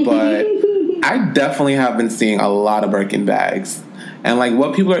started, but I definitely have been seeing a lot of Birkin bags. And like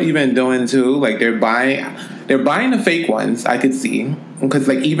what people are even doing too, like they're buying the fake ones. I could see, because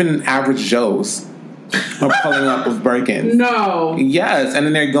like even average Joes are pulling up with Birkins. No. Yes, and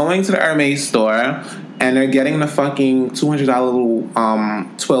then they're going to the Hermes store and they're getting the fucking $200 little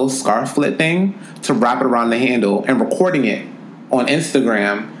twill scarf flit thing to wrap it around the handle and recording it on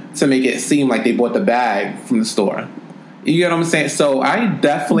Instagram to make it seem like they bought the bag from the store. You get what I'm saying? So I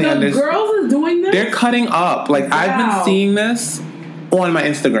definitely understand. The girls is doing this? They're cutting up. Like, wow. I've been seeing this on my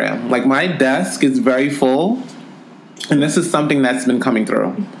Instagram. Like, my desk is very full, and this is something that's been coming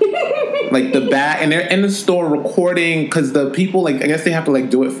through. Like, the bag, and they're in the store recording, because the people, like, I guess they have to, like,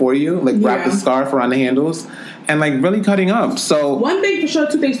 do it for you. Like, wrap the scarf around the handles, and, like, really cutting up. So one thing for sure,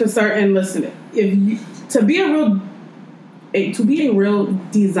 two things for certain. Listen, to be a real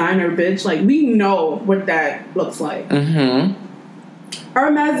designer bitch, like, we know what that looks like. Mm-hmm.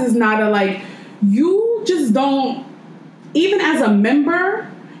 Hermes is not a, like, you just don't, even as a member,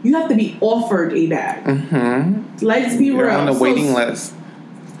 you have to be offered a bag. Mm-hmm. Let's be You're real. on the waiting list.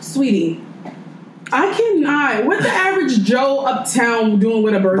 Sweetie, I cannot. What the average Joe uptown doing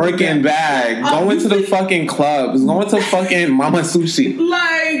with a Birkin bag? Going to the fucking clubs. Going to fucking Mama Sushi.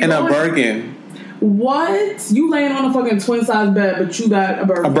 Like, in a Birkin. What? You laying on a fucking twin size bed, but you got a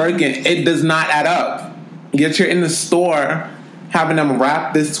Birkin. A Birkin. It does not add up. Yet you're in the store having them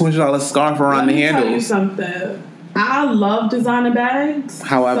wrap this $200 scarf around the handles. Let me tell you something. I love designer bags.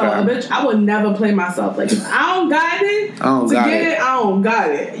 However, so, bitch, I would never play myself. Like, if I don't got it, I don't got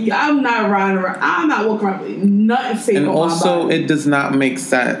it. I'm not riding around. I'm not walking around with nothing fake on my body. And also, it does not make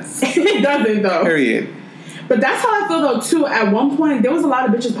sense. It doesn't, though. Period. But that's how I feel, though, too. At one point, there was a lot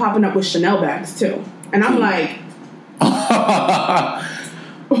of bitches popping up with Chanel bags, too. And I'm like...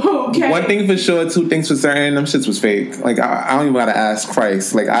 Okay. One thing for sure, two things for certain, them shits was fake. Like, I don't even gotta ask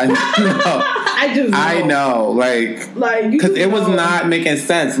Christ. Like, I know. I know. Like, because it was not making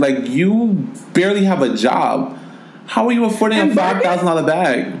sense. Like, you barely have a job. How are you affording a $5,000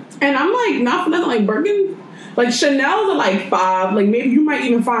 bag? And I'm like, not for nothing, like, Birkin, like, Chanel's are like $5. Like, maybe you might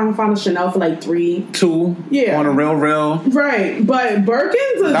even find a Chanel for like $3. $2. Yeah. On a real. Right. But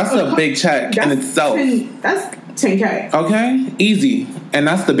Birkin's that's a big check in itself. That's $10K. Okay, easy, and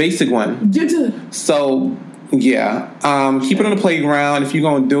that's the basic one. So, yeah, keep it on the playground. If you're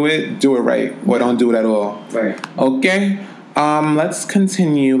gonna do it right, or don't do it at all. Right. Okay. Let's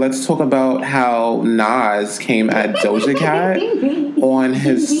continue. Let's talk about how Nas came at Doja Cat on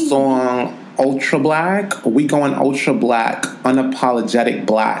his song Ultra Black. We going Ultra Black, unapologetic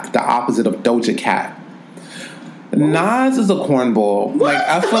black, the opposite of Doja Cat. Nas is a cornball. Like,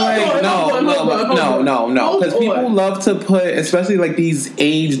 I feel like no, because people love to put, especially like these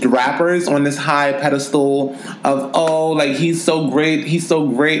aged rappers, on this high pedestal of, oh, like, he's so great. He's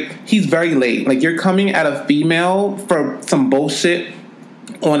very late. Like, you're coming at a female for some bullshit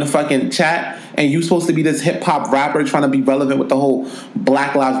on the fucking chat, and you supposed to be this hip hop rapper trying to be relevant with the whole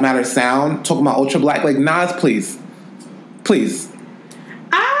Black Lives Matter sound, talking about ultra black. Like, Nas, please.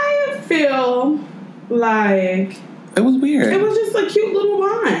 I feel like it was weird. It was just a cute little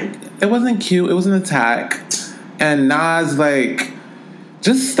line. It wasn't cute. It was an attack. And Nas, like,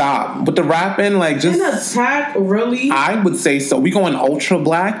 just stop with the rapping. Like, just an attack, really? I would say so. We going ultra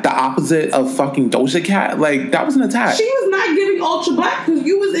black, the opposite of fucking Doja Cat. Like, that was an attack. She was not giving ultra black because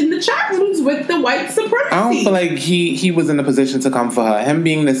you was in the chat rooms with the white supremacy. I don't feel like he was in a position to come for her. Him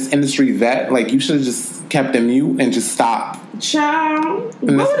being this industry vet, like, you should have just kept him mute and just stopped. Child,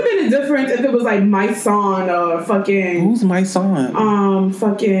 what would have been the difference if it was like my son or fucking... Who's my son?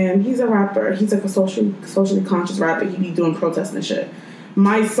 Fucking... He's a rapper. He's like a socially conscious rapper. He be doing protests and shit.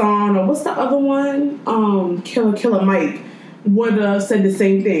 My son, or what's the other one? Killer Mike would have said the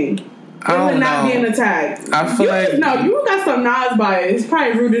same thing. It would not be an attack. I feel like... No, you got some Nas bias. It's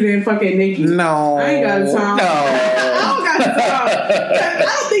probably rooted in fucking Nicki. No. I ain't got time. No. I don't got time. I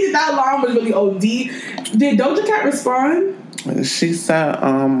don't think that line was really OD. Did Doja Cat respond? She said,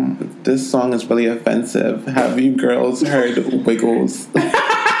 this song is really offensive. Have you girls heard Wiggles?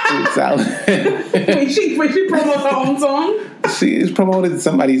 Fruit salad. Wait, she promoted her own song? She's promoted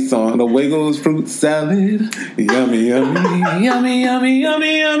somebody's song. The Wiggles fruit salad. Yummy, yummy, yummy, yummy,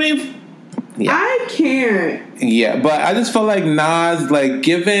 yummy, yummy. Yeah. I can't. Yeah, but I just feel like Nas, like,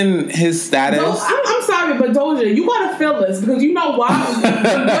 given his status... No, I'm sorry, but Doja, you gotta feel this, because you know why?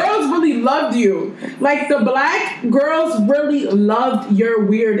 The girls really loved you. Like, the black girls really loved your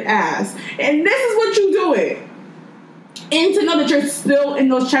weird ass. And this is what you doing. And to know that you're still in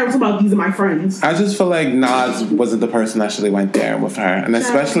those chats about, these are my friends. I just feel like Nas wasn't the person that actually went there with her. And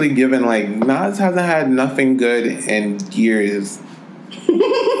especially given, like, Nas hasn't had nothing good in years.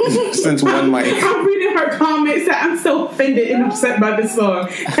 Since one mic. I'm reading her comments. I'm so offended and upset by this song.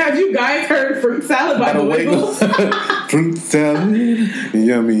 Have you guys heard Fruit Salad by the Wiggles? Fruit salad,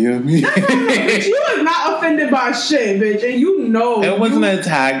 yummy, yummy. Bitch, you are not offended by shit, bitch, and you know it wasn't an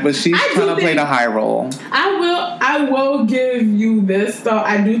attack, but she's trying to play the high role. I will give you this though.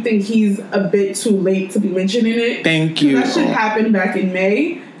 I do think he's a bit too late to be mentioning it. Thank you. That shit happened back in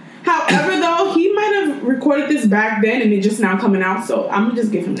May. However, though, he might have recorded this back then and it just now coming out, so I'm gonna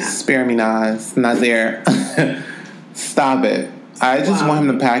just give him that. Spare me, Nasir. Stop it. I just want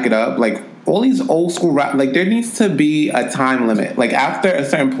him to pack it up. Like, all these old school rap, like, there needs to be a time limit. Like, after a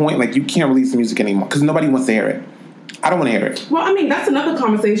certain point, like, you can't release the music anymore because nobody wants to hear it. I don't want to hear it. Well, I mean, that's another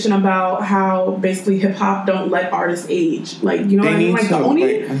conversation about how basically hip hop don't let artists age. Like, you know what I mean? Like,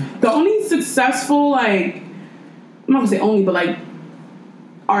 the only successful, like, I'm not gonna say only, but like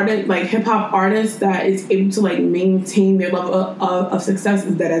artist, like hip hop artists that is able to like maintain their level of success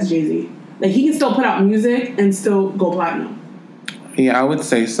is Deadass Jay-Z. Like, he can still put out music and still go platinum. Yeah, I would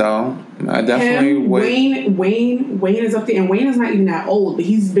say so. I definitely would. Wayne is up there, and Wayne is not even that old, but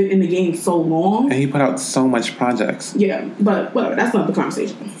he's been in the game so long. And he put out so much projects. Yeah, but whatever, that's not the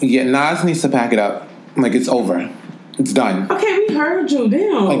conversation. Yeah, Nas needs to pack it up. Like, it's over. It's done. Okay, we heard you.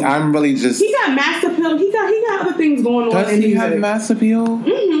 Damn. Like, I'm really just... He got Mass Appeal. He got other things going on. Does he have Mass Appeal?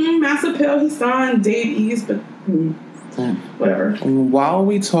 Mm-hmm. Mass Appeal. He signed Dave East, but... whatever. While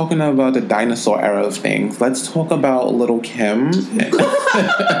we talking about the dinosaur era of things, let's talk about Lil' Kim.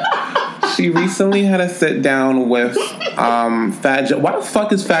 She recently had a sit down with Fat Joe. Why the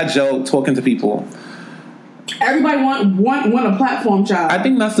fuck is Fat Joe talking to people? Everybody want a platform, child. I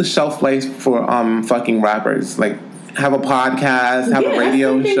think that's the shelf life for fucking rappers. Like, have a podcast, have a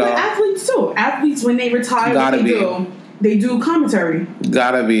radio show. Athletes too. Athletes, when they retire, they do commentary.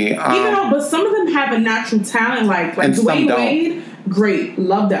 Gotta be. Even though, but some of them have a natural talent, like Dwayne Wade. Great,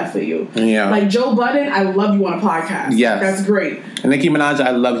 love that for you. Yeah. Like Joe Budden, I love you on a podcast. Yes, that's great. And Nicki Minaj,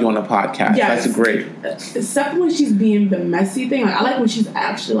 I love you on a podcast. Yes. That's great. Except when she's being the messy thing. Like, I like when she's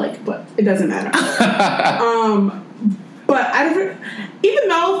actually like, but it doesn't matter. But even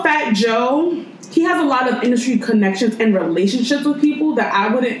though Fat Joe, he has a lot of industry connections and relationships with people that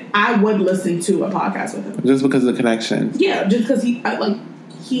I would listen to a podcast with him. Just because of the connections. Yeah, just because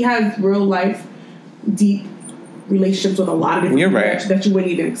he has real life, deep relationships with a lot of different people that you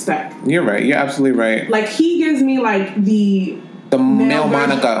wouldn't even expect. You're right. You're absolutely right. Like, he gives me like the male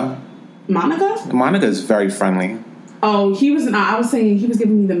Monica. Monica? Monica is very friendly. Oh, I was saying he was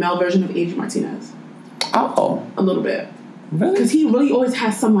giving me the male version of Adrian Martinez. Oh. A little bit. Really? Because he really always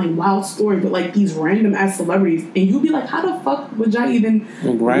has some like wild story, but like these random ass celebrities, and you'd be like, how the fuck would y'all even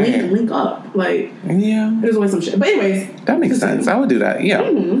link up? Like, yeah, there's always some shit. But anyways, that makes sense. I would do that. Yeah.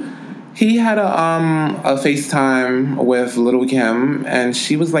 Mm-hmm. He had a FaceTime with Lil' Kim, and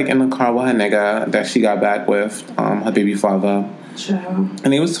she was like in the car with her nigga that she got back with, her baby father. Child.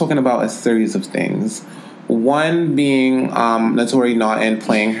 And he was talking about a series of things. One being Notori Naughton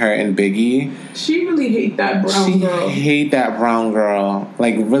playing her in Biggie. She really hate that brown girl. She hate that brown girl.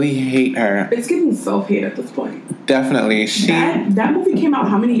 Like, really hate her. It's giving self-hate at this point. Definitely. That movie came out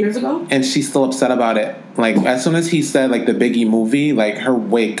how many years ago? And she's still upset about it. Like, as soon as he said, like, the Biggie movie, like, her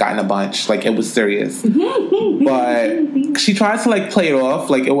wig got in a bunch. Like, it was serious. But she tried to, like, play it off.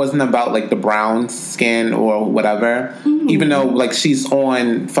 Like, it wasn't about, like, the brown skin or whatever. Even though, like, she's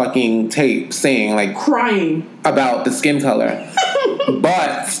on fucking tape saying, like... Crying. About the skin color.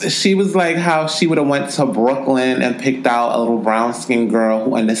 But she was like how she would have went to Brooklyn and picked out a little brown-skinned girl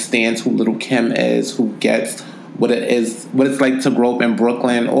who understands who Little Kim is, who gets what it's like to grow up in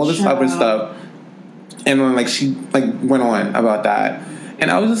Brooklyn, all this other stuff. And then, like, she, like, went on about that. And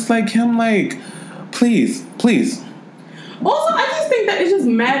I was just like, Kim, like, please. Also, I just think that it's just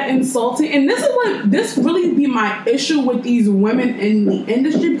mad insulting. And this really be my issue with these women in the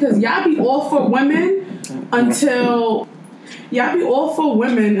industry, because y'all be all for women until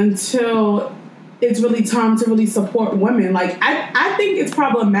it's really time to really support women. Like, I think it's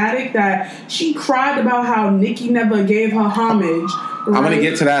problematic that she cried about how Nicki never gave her homage. Right? I'm going to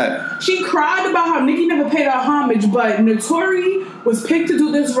get to that. She cried about how Nicki never paid her homage, but Notori was picked to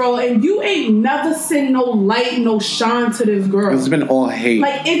do this role, and you ain't never sent no light, no shine to this girl. It's been all hate.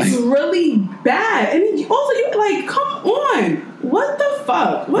 Like, it's really bad. And also, you like, come on. What the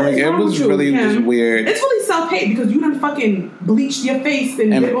fuck? What is wrong with you, really Kim? just weird. It's really self-hate because you done fucking bleached your face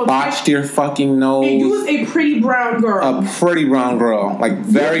and botched your fucking nose. And you was a pretty brown girl. A pretty brown girl. Like,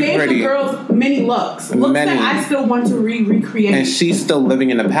 very you gave pretty. The girls many looks that I still want to recreate. And she's still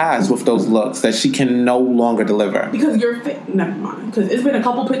living in the past with those looks that she can no longer deliver. Because never mind. Because it's been a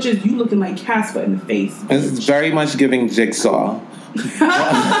couple pictures you looking like Casper in the face. It's very much giving Jigsaw.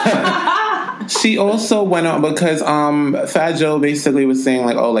 She also went on because Fat Joe basically was saying,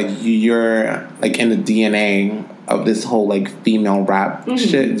 like, oh, like, you're, like, in the DNA of this whole, like, female rap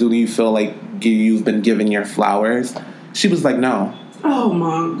shit. Do you feel like you've been given your flowers? She was like, no. Oh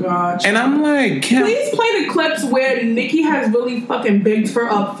my god. And I'm like, please play the clips where Nicki has really fucking bigged her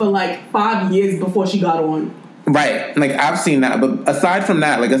up for like 5 years before she got on. Right. Like, I've seen that. But aside from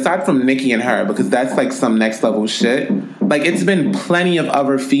Nicki and her, because that's like some next level shit, like, it's been plenty of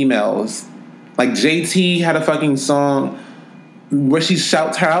other females. Like, JT had a fucking song where she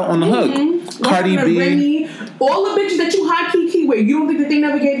shouts her out on the hook. Cardi B. Remy, all the bitches that you high key with, you don't think that they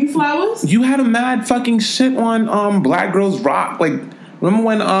never gave you flowers? You had a mad fucking shit on Black Girls Rock. Like, remember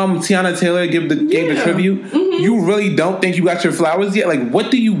when Tiana Taylor gave the tribute? You really don't think you got your flowers yet? Like, what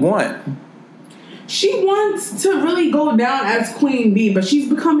do you want? She wants to really go down as Queen Bee, but she's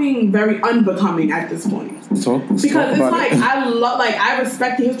becoming very unbecoming at this point. Because it's like, I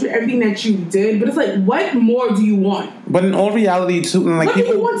respect the history, everything that you did, but it's like, what more do you want? But in all reality, too, like, what do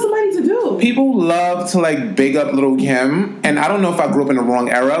you want somebody to do? People love to, like, big up Little Kim, and I don't know if I grew up in the wrong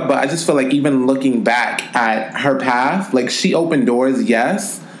era, but I just feel like even looking back at her path, like, she opened doors,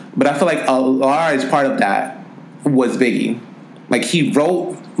 yes, but I feel like a large part of that was Biggie. Like, he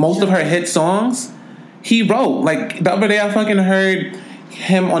wrote most of her hit songs. He wrote. Like, the other day I fucking heard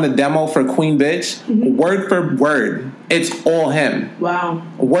him on a demo for Queen Bitch. Word for word. It's all him. Wow.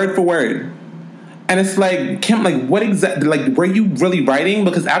 Word for word. And it's like, Kim, like, what exactly, like, were you really writing?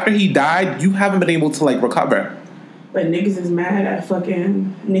 Because after he died, you haven't been able to, like, recover. But niggas is mad at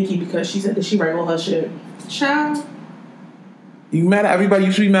fucking Nicki because she said that she write all her shit. Child. You mad at everybody?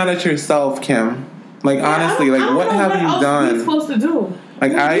 You should be mad at yourself, Kim. Like, honestly, like, what have you done? What are you supposed to do?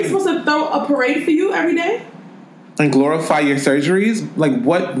 Like, are you supposed to throw a parade for you every day? And glorify your surgeries? Like,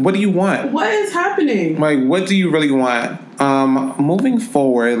 what do you want? What is happening? Like, what do you really want? Moving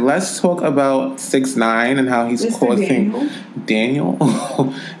forward, let's talk about 6ix9ine and how he's causing Daniel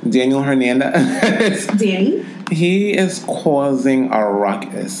Hernandez. Danny. He is causing a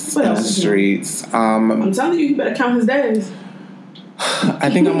ruckus in the streets. I'm telling you better count his days. I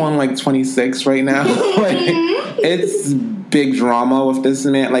think I'm on like 26 right now. Like, it's big drama with this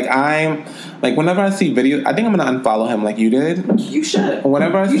man. Like, whenever I see videos, I think I'm gonna unfollow him like you did. You should.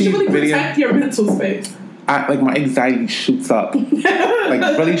 Whenever I see videos, you should really protect your mental space. My anxiety shoots up.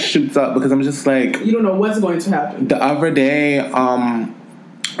 Like, really shoots up because I'm just like, you don't know what's going to happen. The other day,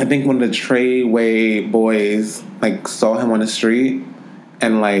 I think one of the Treyway boys, like, saw him on the street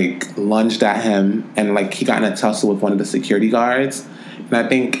and, like, lunged at him, and, like, he got in a tussle with one of the security guards. And I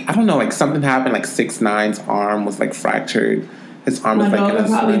think, I don't know, like, something happened, like 6ix9ine's arm was, like, fractured. His arm was, like, in a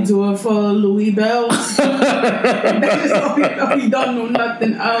probably sling. do it for Louis Bell. He don't know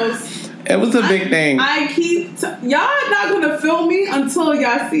nothing else. It was a big thing. Y'all not gonna film me until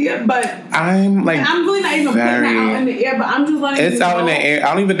y'all see it, but I'm really not even putting that out in the air, but I'm just letting it's out in the air.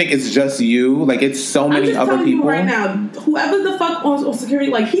 I don't even think it's just you. Like, it's so many other people. You right now, whoever the fuck on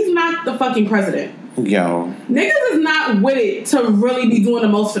security, like, he's not the fucking president. Yo. Niggas is not with it to really be doing the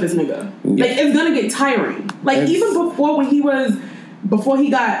most for this nigga. Yeah. Like, it's gonna get tiring. Like, even before he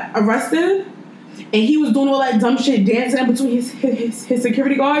got arrested, and he was doing all that dumb shit, dancing in between his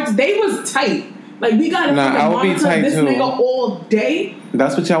security guards, they was tight. Like, we gotta monitor this nigga all day.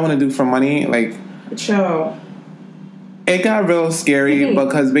 That's what y'all want to do for money? Like, chill. It got real scary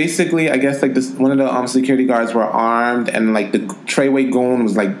because basically, I guess, like, one of the security guards were armed, and, like, the Treyway goon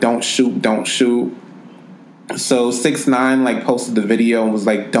was like, don't shoot, don't shoot. So 6ix9ine, like, posted the video and was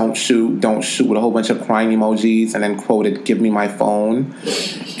like, don't shoot, with a whole bunch of crying emojis, and then quoted, give me my phone.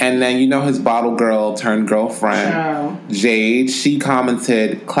 And then, his bottle girl turned girlfriend, Jade, she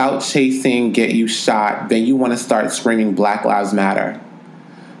commented, clout chasing, get you shot, then you want to start screaming Black Lives Matter.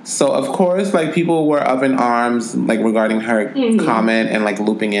 So, of course, like, people were up in arms, like, regarding her comment and, like,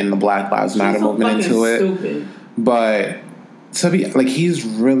 looping in the Black Lives Matter movement into it. Stupid. But to be, like, he's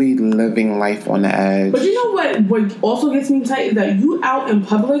really living life on the edge. But you know what also gets me tight is that you out in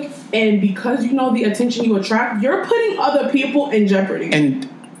public, and because you know the attention you attract, you're putting other people in jeopardy. And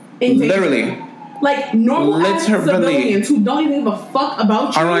literally. Like, normal ass civilians who don't even give a fuck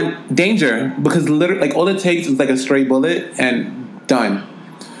about you are on danger, because literally, like, all it takes is, like, a stray bullet and done.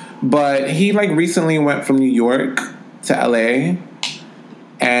 But he, like, recently went from New York to LA,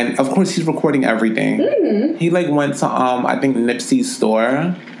 and of course he's recording everything. Mm-hmm. He, like, went to I think Nipsey's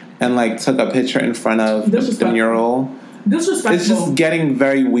store and, like, took a picture in front of the mural. Disrespectful. It's just getting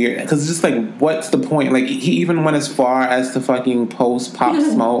very weird, because it's just like, what's the point? Like, he even went as far as to fucking post Pop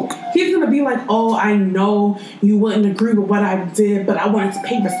Smoke. He's gonna be like, oh, I know you wouldn't agree with what I did, but I wanted to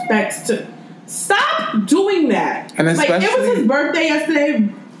pay respects to. Stop doing that. And especially, like, it was his birthday yesterday.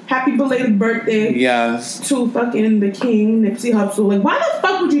 Happy belated birthday. Yes. To fucking the king, Nipsey Hussle. Like, why the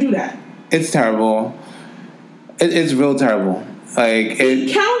fuck would you do that? It's terrible. It's real terrible. Like,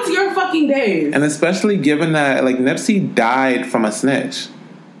 it counts your fucking days. And especially given that, like, Nipsey died from a snitch.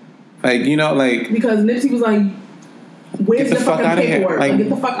 Like, like, because Nipsey was like, where's the fucking paperwork? Like, get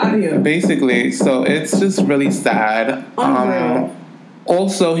the fuck out of here. Basically. So it's just really sad.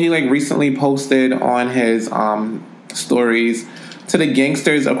 Also, he, like, recently posted on his stories, to the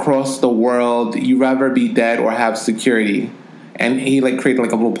gangsters across the world, you rather be dead or have security. And he, like, created,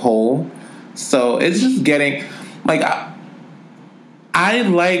 like, a little poll. So it's just getting, like, I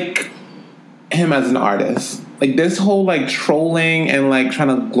like him as an artist. Like, this whole, like, trolling and, like, trying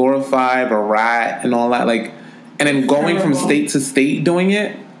to glorify the rat and all that, like, and then going from state to state doing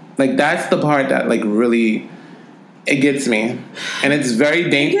it, like, that's the part that, like, really, it gets me. And it's very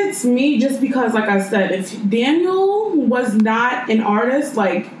dangerous. It gets me just because, like I said, if Daniel was not an artist,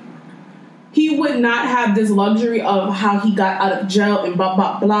 like, he would not have this luxury of how he got out of jail and blah,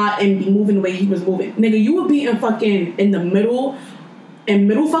 blah, blah, and be moving the way he was moving. Nigga, you would be in the middle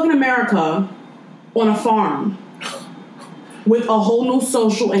fucking America on a farm with a whole new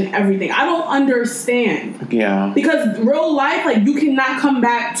social and everything. I don't understand. Yeah. Because real life, like, you cannot come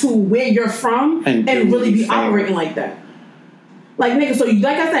back to where you're from and really be operating like that. Like, nigga, so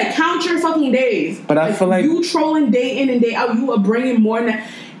like I said, count your fucking days. But I feel like you trolling day in and day out, you are bringing more than that.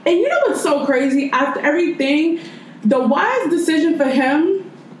 And you know what's so crazy? After everything, the wise decision for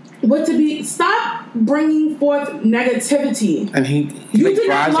him was to be stop bringing forth negativity. And he you did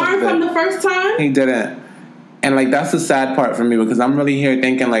not learn from the first time. He didn't. And, like, that's the sad part for me, because I'm really here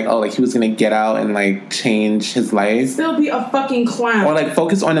thinking, like, oh, like, he was gonna get out and, like, change his life. Still be a fucking clown. Or, like,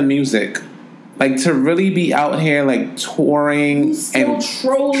 focus on the music. Like, to really be out here, like, touring and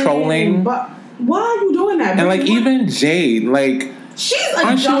trolling. But why are you doing that? And, like, even Jade, like, she's a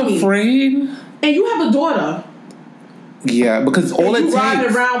aren't dummy. You afraid? And you have a daughter. Yeah, because all it takes,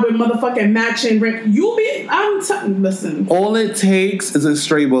 riding around with motherfucking matching. Listen. All it takes is a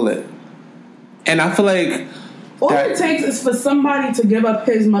stray bullet. And I feel like all it takes is for somebody to give up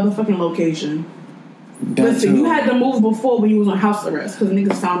his motherfucking location. Listen, you had to move before when you was on house arrest because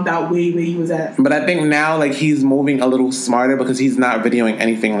niggas found out where he was at. But I think now, like, he's moving a little smarter because he's not videoing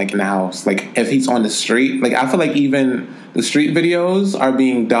anything, like, in the house. Like, if he's on the street, like, I feel like even the street videos are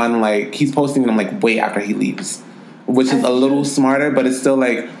being done, like, he's posting them, like, way after he leaves. Which is a little smarter, but it's still,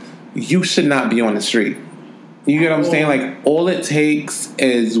 like, you should not be on the street. You get what I'm saying? Like, all it takes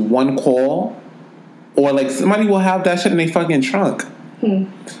is one call, or, like, somebody will have that shit in their fucking trunk.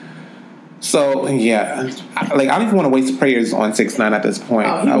 So yeah, like I don't even want to waste prayers on 6ix9ine at this point.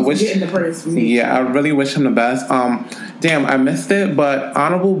 Oh, he was getting the prayers from me. Yeah, I really wish him the best. Damn, I missed it, but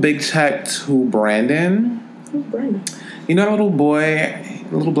honorable big check to Brandon. Who's Brandon? You know, that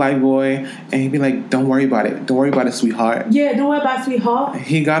little black boy, and he'd be like, "Don't worry about it. Don't worry about it, sweetheart." Yeah, don't worry about it, sweetheart.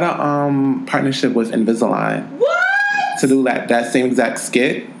 He got a partnership with Invisalign. What? To do that same exact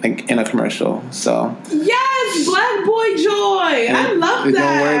skit, like in a commercial. So yes, black boy joy. I love that.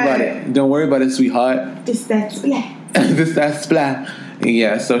 Don't worry about it. Don't worry about it, sweetheart. This that splat. This that splat.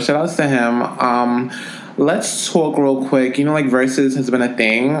 Yeah. So shout outs to him. Let's talk real quick. You know, like Versus has been a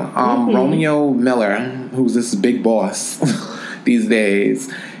thing. Romeo Miller, who's this big boss these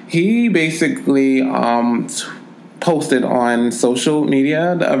days, he basically posted on social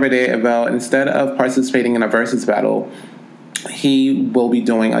media the other day about instead of participating in a Versus battle, he will be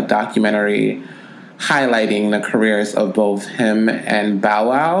doing a documentary highlighting the careers of both him and Bow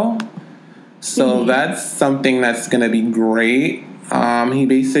Wow. So that's something that's going to be great. He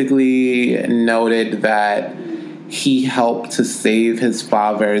basically noted that he helped to save his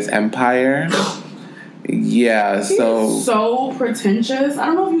father's empire. Yeah, He's so pretentious. I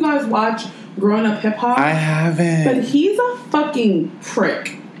don't know if you guys watch Growing Up Hip Hop. I haven't. But he's a fucking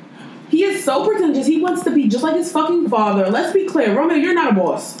prick. He is so pretentious. He wants to be just like his fucking father. Let's be clear. Romeo, you're not a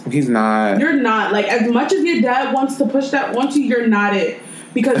boss. He's not. You're not. Like, as much as your dad wants to push that onto you, you're not it.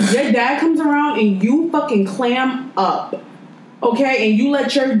 Because your dad comes around and you fucking clam up. Okay? And you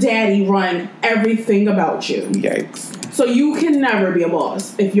let your daddy run everything about you. Yikes. So you can never be a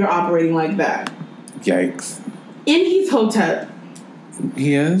boss if you're operating like that. Yikes. And he's Hotep.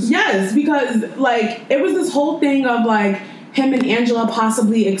 He is? Yes, because, like, it was this whole thing of, like, him and Angela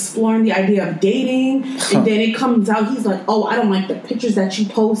possibly exploring the idea of dating. And then it comes out, he's like, oh, I don't like the pictures that you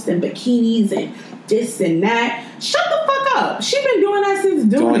post and bikinis and this and that. Shut the fuck up. She been doing that since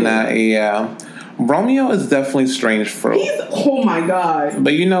doing that, yeah. Romeo is definitely strange fruit. Oh my God.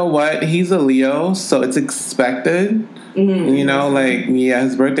 But you know what? He's a Leo, so it's expected. Mm-hmm. You know, like, yeah,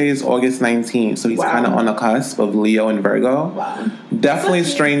 his birthday is August 19th, so he's kind of on the cusp of Leo and Virgo. Wow. Definitely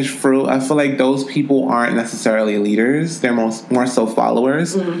strange fruit. I feel like those people aren't necessarily leaders. They're more so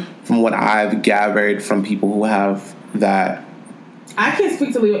followers, from what I've gathered from people who have that. I can't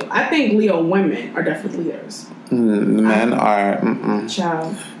speak to Leo. I think Leo women are definitely leaders. Men are.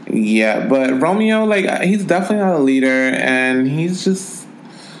 Child. Yeah, but Romeo, like, he's definitely not a leader, and he's just,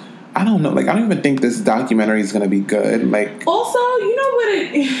 I don't know, like, I don't even think this documentary is going to be good. Like, also, you know what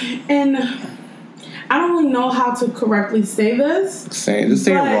and I don't really know how to correctly say this. Just say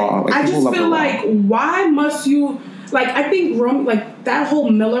it raw. Like, I just feel like, why must you, like, I think like that whole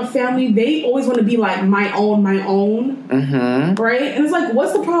Miller family, they always want to be like my own, right? And it's like,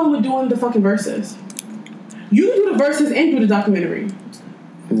 what's the problem with doing the fucking Versus? You can do the Versus and do the documentary.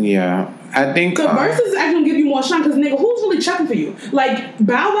 Yeah, I think the Versus is actually gonna give you more shine because, nigga, who's really checking for you? Like,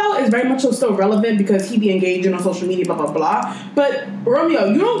 Bow Wow is very much so still relevant because he be engaging on social media, blah blah blah. But Romeo,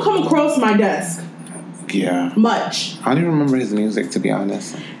 you don't come across my desk. Yeah, much. I don't even remember his music, to be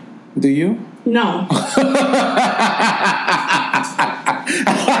honest. Do you? No. I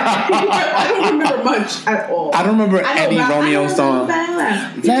don't remember much at all. I don't remember any Romeo song.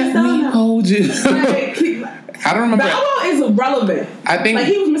 Let me hold you. I don't remember. Bow Wow is irrelevant. I think, like,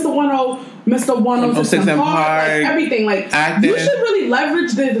 he was Mr. 106 and Park, like, everything. Like, acting. You should really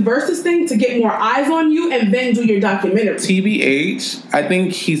leverage the Versus thing to get more eyes on you and then do your documentary. TBH, I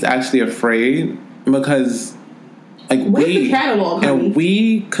think he's actually afraid because, like, the catalog, and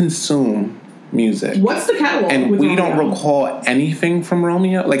we consume music. What's the catalog? And we don't recall anything from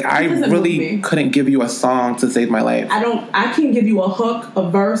Romeo. Like, I really couldn't give you a song to save my life. I can give you a hook, a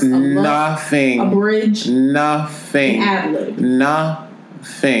verse, a nothing, a bridge, nothing, an ad-lib,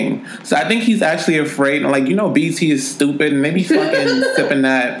 nothing. So I think he's actually afraid. Like, you know, BT is stupid and they be fucking sipping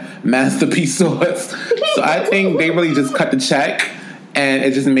that masterpiece sauce. So I think they really just cut the check. And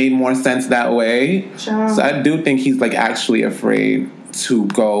it just made more sense that way. Child. So I do think he's, like, actually afraid to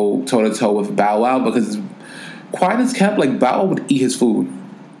go toe-to-toe with Bow Wow because quiet as kept, like, Bow Wow would eat his food.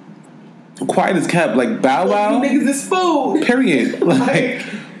 Quiet as kept, like, Bow Wow... You niggas is food. Period. Like,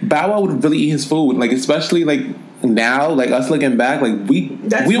 Bow Wow would really eat his food. Like, especially, like, now, like, us looking back, like, we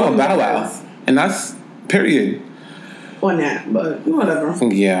on Bow Wow. And that's period. On that, but whatever.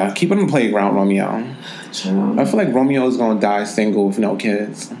 Yeah, keep it on the playground, Romeo. Child. I feel like Romeo is going to die single with no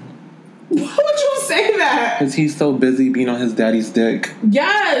kids. Why would you say that? Because he's so busy being on his daddy's dick.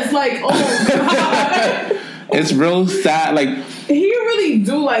 Yes, like, oh God. It's real sad. Like, he really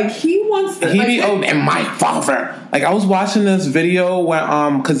do, like, he wants to. And my father. Like, I was watching this video where,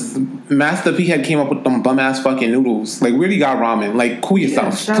 because Master P had came up with them bum ass fucking noodles. Like, we already got ramen. Like, cool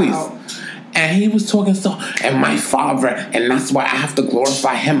yourself, please. And he was talking and my father, and that's why I have to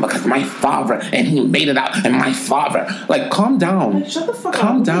glorify him, because my father, and he made it out, and my father. Like, calm down. Like, shut the fuck up.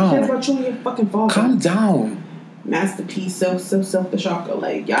 Calm down. Who cares about you and your fucking father? Calm down. Masterpiece, self the shocker.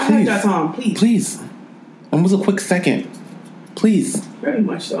 Like, y'all have that time, please. Please. It was a quick second. Please. Very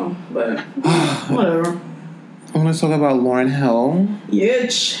much so, but whatever. I want to talk about Lauryn Hill.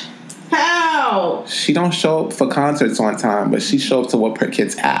 Yitch. How? She don't show up for concerts on time, but she show up to whoop her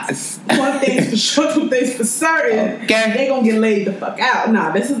kid's ass. One thing's for sure, two things for certain. Okay. They gonna get laid the fuck out.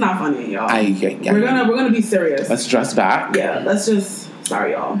 Nah, this is not funny, y'all. We're gonna be serious. Let's dress back. Yeah, let's just.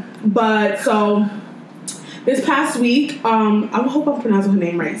 Sorry, y'all. But so this past week, I hope I'm pronouncing her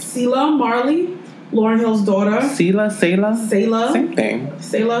name right. Selah Marley, Lauryn Hill's daughter. Selah. Same thing.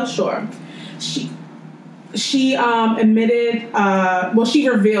 Selah, sure. She admitted, she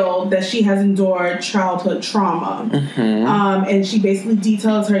revealed that she has endured childhood trauma. Mm-hmm. And she basically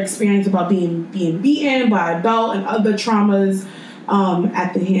details her experience about being beaten by a belt and other traumas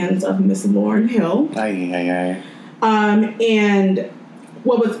at the hands of Miss Lauryn Hill. Aye. And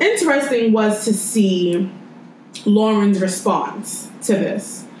what was interesting was to see Lauren's response to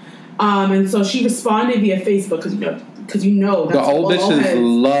this. And so she responded via Facebook, because you know that's the old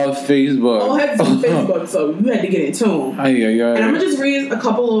bitches love Facebook. Old heads on Facebook, so you had to get in tune. And I'm gonna just read a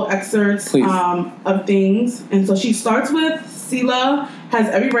couple little excerpts of things. And so she starts with, Selah has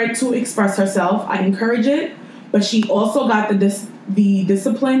every right to express herself. I encourage it, but she also got the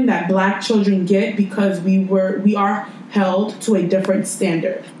discipline that Black children get because we are held to a different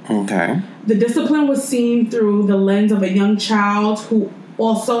standard. Okay. The discipline was seen through the lens of a young child who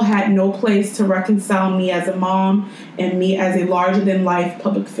also had no place to reconcile me as a mom and me as a larger-than-life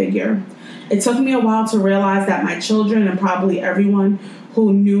public figure. It took me a while to realize that my children and probably everyone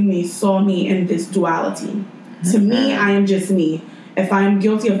who knew me saw me in this duality. To me, I am just me. If I am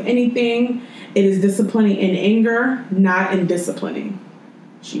guilty of anything, it is disciplining in anger, not in disciplining.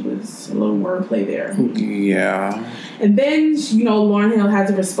 She was a little wordplay there. Yeah. And then, Lauryn Hill had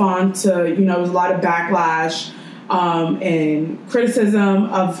to respond to, there was a lot of backlash and criticism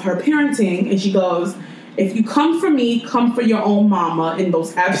of her parenting. And she goes, if you come for me, come for your own mama and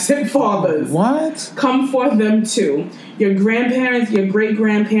those absent fathers. What? Come for them too. Your grandparents, your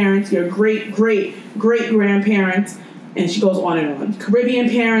great-grandparents, your great-great-great-grandparents. And she goes on and on. Caribbean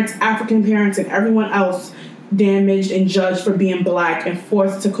parents, African parents, and everyone else damaged and judged for being Black and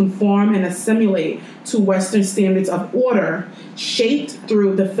forced to conform and assimilate to Western standards of order, shaped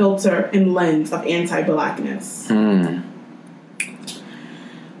through the filter and lens of anti-Blackness.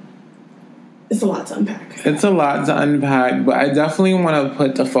 It's a lot to unpack. It's a lot to unpack, but I definitely want to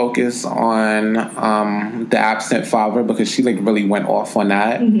put the focus on the absent father, because she really went off on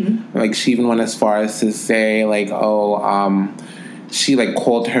that. Mm-hmm. She even went as far as to say she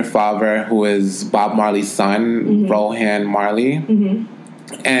called her father, who is Bob Marley's son, mm-hmm. Rohan Marley, mm-hmm.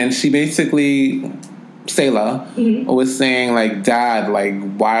 and she basically, Selah, mm-hmm. was saying Dad,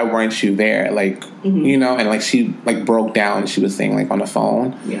 why weren't you there? Mm-hmm. And she broke down. She was saying on the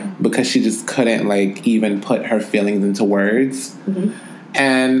phone, because she just couldn't even put her feelings into words. Mm-hmm.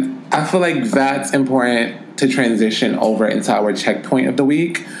 And I feel that's important to transition over into our checkpoint of the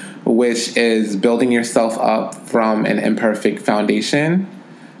week, which is building yourself up from an imperfect foundation,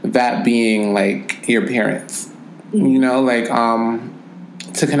 that being your parents. Mm-hmm.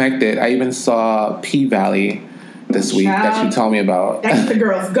 To connect it, I even saw P-Valley this week that you told me about. That's the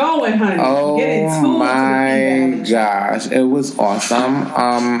girls going, honey. Oh my gosh, it was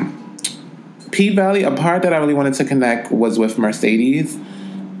awesome. P-Valley, a part that I really wanted to connect was with Mercedes.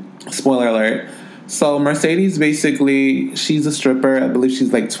 Spoiler alert. So Mercedes, basically, she's a stripper. I believe she's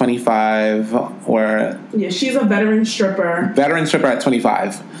 25 or... Yeah, she's a veteran stripper. Veteran stripper at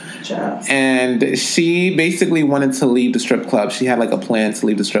 25. Child. And she basically wanted to leave the strip club. She had a plan to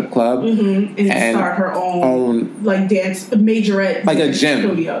leave the strip club. Mm-hmm. And start her own dance majorette. A gym.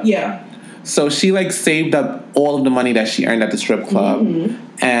 Studio. Yeah. So she saved up all of the money that she earned at the strip club.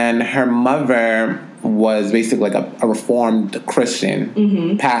 Mm-hmm. And her mother was basically a reformed Christian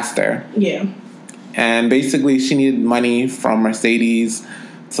mm-hmm. pastor. Yeah. And basically, she needed money from Mercedes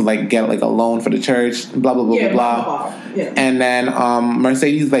to get a loan for the church. Blah blah blah blah blah. Yeah. And then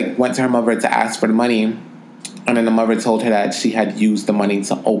Mercedes went to her mother to ask for the money, and then the mother told her that she had used the money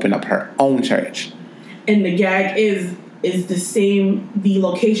to open up her own church. And the gag is the same. The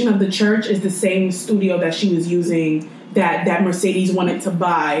location of the church is the same studio that she was using. That Mercedes wanted to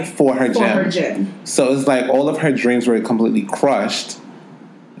buy for her gym. So it's all of her dreams were completely crushed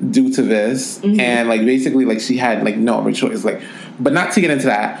due to this, mm-hmm. and basically she had no other choice. But not to get into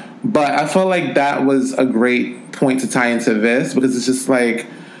that, but I felt that was a great point to tie into this, because it's just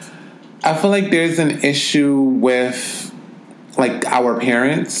I feel like there's an issue with, like, our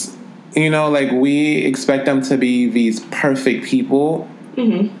parents. You know, like, we expect them to be these perfect people.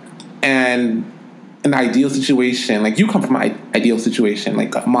 Mm-hmm. And an ideal situation, like, you come from an ideal situation,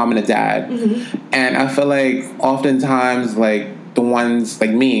 like a mom and a dad. Mm-hmm. And I feel like oftentimes, like, the ones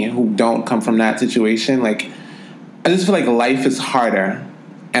like me who don't come from that situation, like, I just feel like life is harder.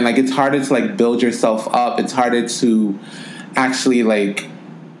 And, like, it's harder to, like, build yourself up. It's harder to actually, like,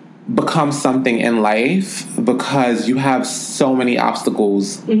 become something in life because you have so many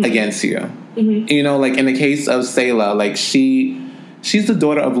obstacles against you. Mm-hmm. You know, like, in the case of Selah, like, she's the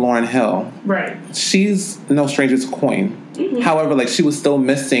daughter of Lauryn Hill. Right. She's no stranger to coin. Mm-hmm. However, like, she was still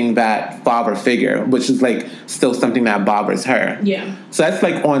missing that father figure, which is, like, still something that bothers her. Yeah. So that's,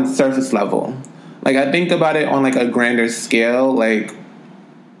 like, on surface level. Like, I think about it on, like, a grander scale, like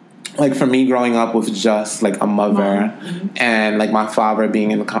for me growing up with just, like, a mother and, like, my father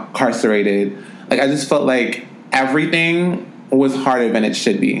being incarcerated, like, I just felt like everything was harder than it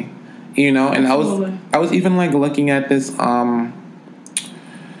should be, you know? And I was even, like, looking at this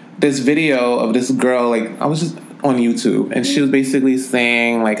video of this girl, like, I was just on YouTube, and she was basically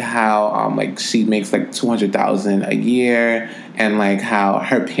saying, like, how, like, she makes, like, $200,000 a year, and, like, how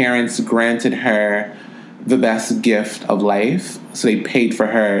her parents granted her the best gift of life, so they paid for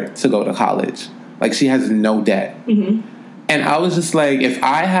her to go to college. Like, she has no debt. Mm-hmm. And I was just like, if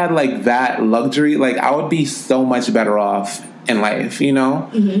I had, like, that luxury, like, I would be so much better off in life, you know?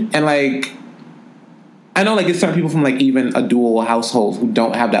 Mm-hmm. And, like, I know, like, it's certain people from, like, even a dual household who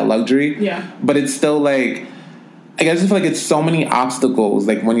don't have that luxury. Yeah. But it's still, like, I guess I feel like it's so many obstacles,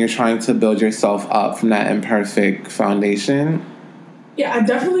 like, when you're trying to build yourself up from that imperfect foundation. Yeah, I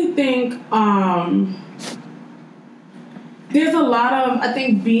definitely think there's a lot of, I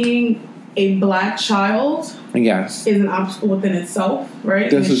think, being a black child is an obstacle within itself, right?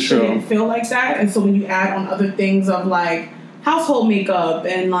 This is true. It shouldn't feel like that. And so when you add on other things of, like, household makeup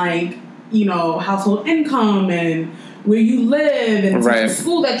and, like, you know, household income and where you live and the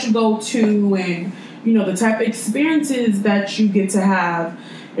school that you go to and, you know, the type of experiences that you get to have,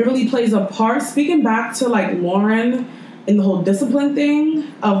 it really plays a part. Speaking back to, like, Lauryn and the whole discipline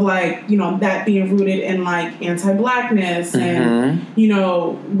thing of, like, you know, that being rooted in, like, anti-blackness and, you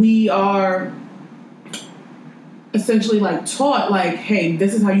know, we are essentially, like, taught, like, hey,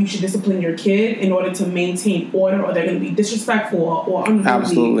 this is how you should discipline your kid in order to maintain order, or they're going to be disrespectful or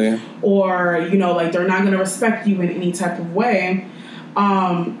unruly, or, you know, like, they're not going to respect you in any type of way.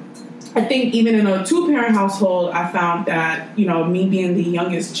 I think even in a 2-parent household, I found that, you know, me being the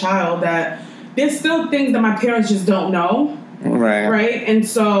youngest child, that there's still things that my parents just don't know. Right? And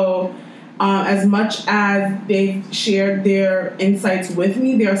so as much as they've shared their insights with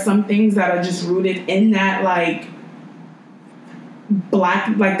me, there are some things that are just rooted in that, like, black,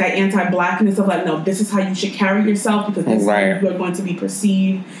 like, that anti-blackness of, like, no, this is how you should carry yourself because this is how you're going to be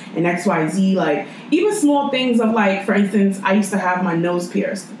perceived and XYZ. Like, even small things of, like, for instance, I used to have my nose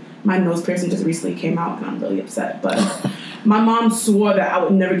pierced. My nose piercing just recently came out, and I'm really upset. But my mom swore that I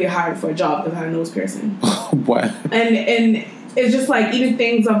would never get hired for a job because I had a nose piercing. What? And it's just, like, even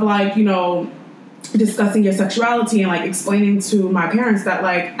things of, like, you know, discussing your sexuality and, like, explaining to my parents that,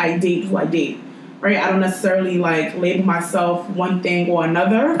 like, I date who I date. Right? I don't necessarily, like, label myself one thing or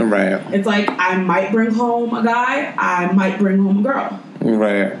another. Right. It's like, I might bring home a guy. I might bring home a girl.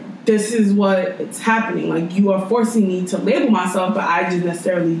 Right. This is what's happening. Like, you are forcing me to label myself, but I just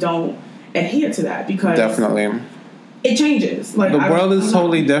necessarily don't adhere to that because it changes. Like, the world is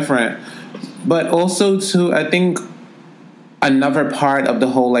totally different. But also, too, I think another part of the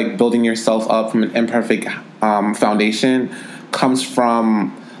whole, like, building yourself up from an imperfect foundation comes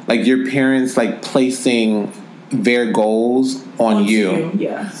from, like, your parents, like, placing their goals on you.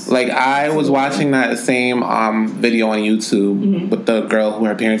 Yes. Like, I was watching that same video on YouTube with the girl who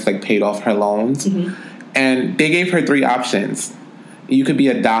her parents, like, paid off her loans. And they gave her 3 options. You could be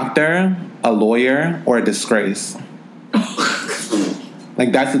a doctor, a lawyer, or a disgrace.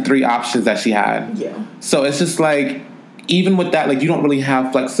 Like, that's the 3 options that she had. Yeah. So it's just, like, even with that, like, you don't really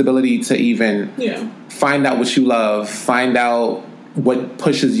have flexibility to even find out what you love, find out what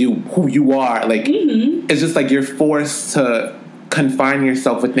pushes you, who you are. Like, it's just like you're forced to confine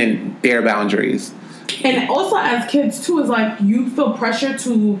yourself within their boundaries. And also, as kids too, is like you feel pressure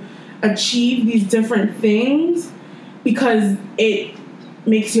to achieve these different things because it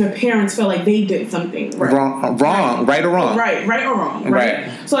makes your parents feel like they did something wrong, right or wrong. Right or wrong. Right.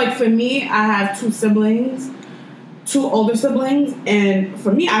 So, like, for me, I have 2 siblings, 2 older siblings, and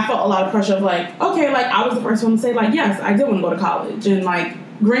for me, I felt a lot of pressure of, like, okay, like, I was the first one to say, like, yes, I did want to go to college, and, like,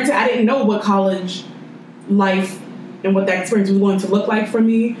 granted, I didn't know what college life and what that experience was going to look like for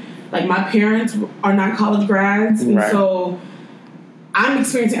me, Like, my parents are not college grads, and Right. so I'm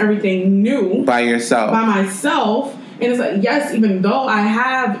experiencing everything new By yourself. by myself. And it's like, yes, even though I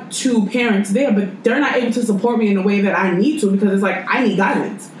have two parents there, but they're not able to support me in the way that I need to, because it's like, I need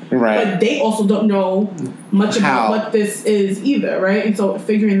guidance. Right. But they also don't know much about How? what this is either, right? And so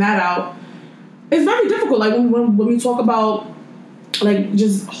figuring that out is very difficult. Like, when we talk about, like,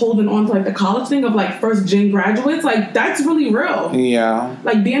 just holding on to, like, the college thing of, like, first gen graduates, like, that's really real. Yeah.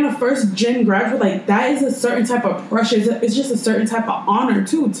 Like, being a first gen graduate, like, that is a certain type of pressure. It's just a certain type of honor,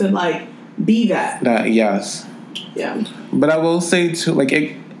 too, to, like, be that. Yes. Yeah. But I will say, too, like,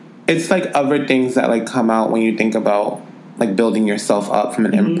 it's, like, other things that, like, come out when you think about, like, building yourself up from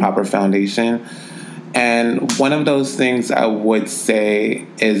an improper foundation. And one of those things I would say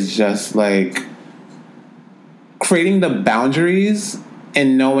is just, like, creating the boundaries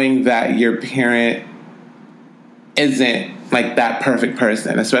and knowing that your parent isn't, like, that perfect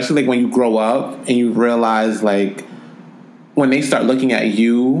person. Especially, like, when you grow up and you realize, like, when they start looking at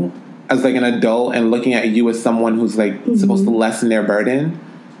you as, like, an adult and looking at you as someone who's, like, supposed to lessen their burden,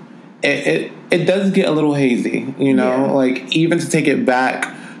 it does get a little hazy, you know? Yeah. Like, even to take it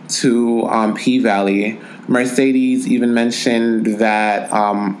back to P-Valley, Mercedes even mentioned that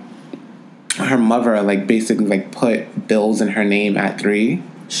her mother, like, basically, like, put bills in her name at 3.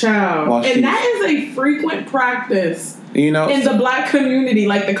 Child. Well, And that is a frequent practice You know? in the black community.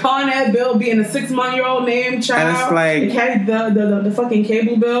 Like, the Con Ed bill being a 6-month-old name, child. And it's like- the fucking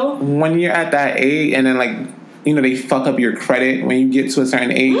cable bill. When you're at that age and then, like, you know, they fuck up your credit when you get to a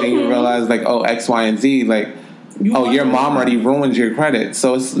certain age and you realize, like, oh, X, Y, and Z, like, your mom already ruined your credit.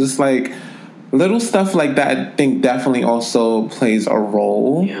 So it's just, like, little stuff like that, I think, definitely also plays a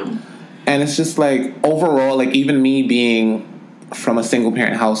role. Yeah. And it's just, like, overall, like, even me being from a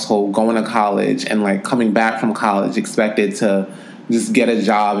single-parent household, going to college, and, like, coming back from college, expected to just get a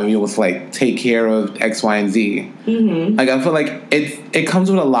job and be able to, like, take care of X, Y, and Z. Like, I feel like it comes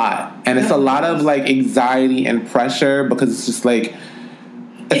with a lot. And it's a lot of, like, anxiety and pressure because it's just, like...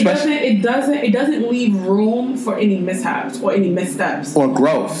 It doesn't leave room for any mishaps or any missteps. Or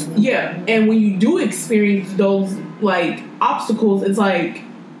growth. Yeah. And when you do experience those, like, obstacles, it's like,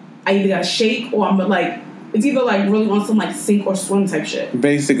 I either gotta shake or I'm, like... It's either, like, really on some, like, sink or swim type shit.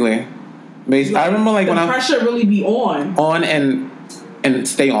 Basically. I remember, like, the when pressure really be on. On and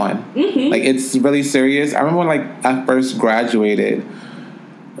stay on. Like, it's really serious. I remember when, like, I first graduated.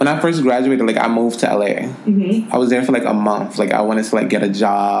 When I first graduated, like, I moved to LA. I was there for, like, a month. Like, I wanted to, like, get a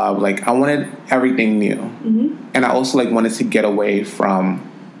job. Like, I wanted everything new. And I also, like, wanted to get away from,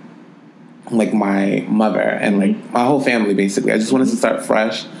 like, my mother and, like, my whole family, basically. I just wanted to start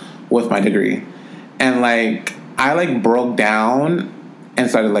fresh with my degree. And, like, I, like, broke down and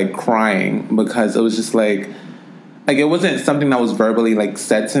started, like, crying because it was just, like, it wasn't something that was verbally, like,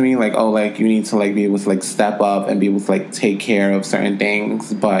 said to me, like, oh, like, you need to, like, be able to, like, step up and be able to, like, take care of certain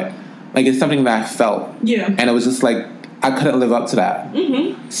things. But, like, it's something that I felt. Yeah. And it was just, like, I couldn't live up to that.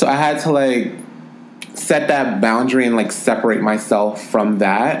 So I had to, like, set that boundary and, like, separate myself from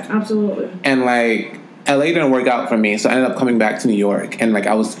that. Absolutely. And, like... LA didn't work out for me, so I ended up coming back to New York. And, like,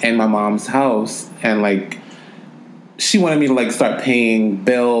 I was in my mom's house, and, like, she wanted me to, like, start paying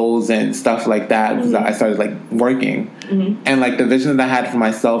bills and stuff like that because I started, like, working. And, like, the vision that I had for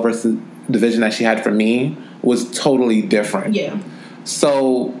myself versus the vision that she had for me was totally different. Yeah.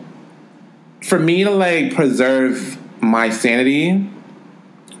 So, for me to, like, preserve my sanity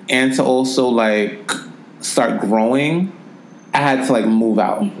and to also, like, start growing... I had to, like, move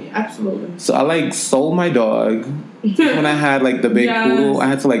out. Absolutely. So I, like, sold my dog when I had, like, the big poodle. I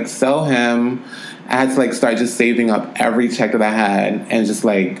had to, like, sell him. I had to, like, start just saving up every check that I had and just,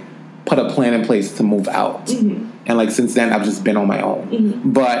 like, put a plan in place to move out. And, like, since then, I've just been on my own.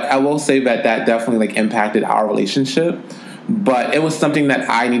 But I will say that definitely, like, impacted our relationship. But it was something that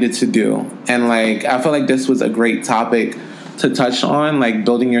I needed to do. And, like, I feel like this was a great topic to touch on, like,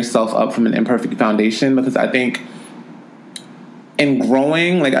 building yourself up from an imperfect foundation, because I think... in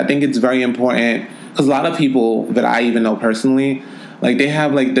growing, like, I think it's very important because a lot of people that I even know personally, like, they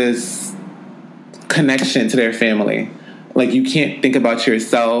have, like, this connection to their family. Like, you can't think about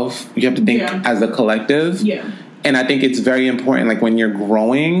yourself. You have to think as a collective. Yeah. And I think it's very important, like, when you're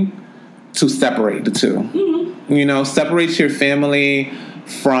growing, to separate the two. You know, separate your family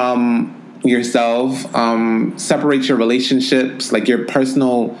from yourself. Separate your relationships, like, your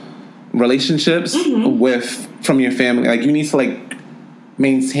personal relationships from your family. Like, you need to, like,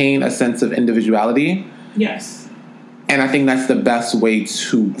 maintain a sense of individuality. Yes. And I think that's the best way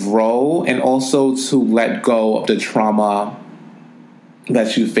to grow and also to let go of the trauma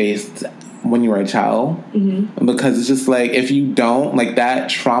that you faced when you were a child. Because it's just like, if you don't, like, that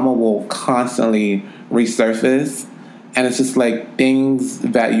trauma will constantly resurface. And it's just like things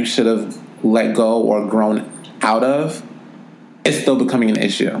that you should have let go or grown out of, it's still becoming an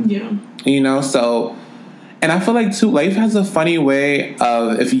issue. Yeah. You know, so, and I feel like too, life has a funny way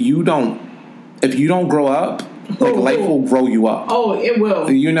of, if you don't grow up, like, life will grow you up. Oh, it will.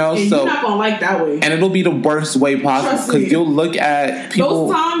 You know, and so you're not gonna like that way. And it'll be the worst way possible, because you'll look at people.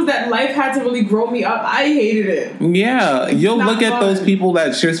 Those times that life had to really grow me up, I hated it. Yeah, you'll look at fun. those people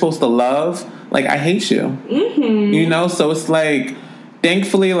that you're supposed to love. Like, I hate you. You know, so it's like,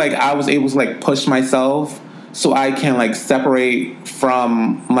 thankfully, like, I was able to, like, push myself so I can, like, separate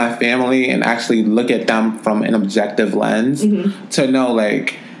from my family and actually look at them from an objective lens to know,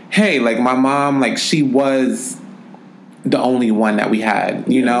 like, hey, like, my mom, like, she was the only one that we had,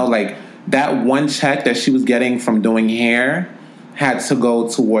 you know, like, that one check that she was getting from doing hair had to go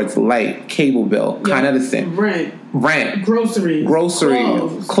towards light, cable bill, kind of the same. Rent. Groceries.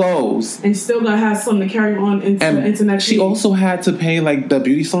 Clothes. And still gonna have something to carry on into the internet. She also had to pay, like, the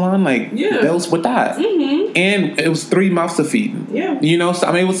beauty salon, like, bills with that. And it was 3 mouths to feed. Yeah. You know, so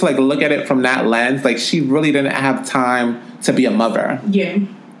I'm able to, like, look at it from that lens. Like, she really didn't have time to be a mother. Yeah.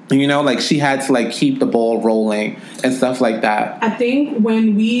 You know, like, she had to, like, keep the ball rolling and stuff like that. I think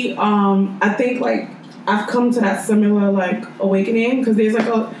when we, like, I've come to that similar, like, awakening, because there's, like,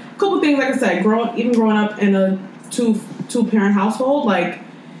 a couple things, like I said, growing up in a two-parent household, like,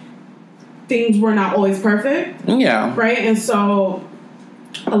 things were not always perfect. Yeah. Right? And so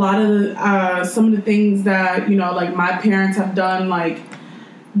a lot of the, some of the things that, you know, like, my parents have done, like,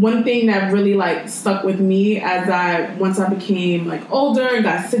 one thing that really, like, stuck with me once I became, like, older and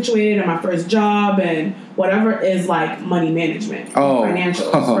got situated in my first job and whatever, is, like, money management,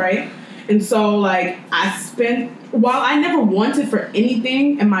 financials, right? And so, like, while I never wanted for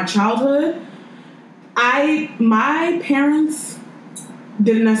anything in my childhood, my parents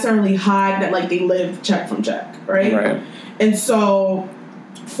didn't necessarily hide that, like, they lived check from check, right? And so,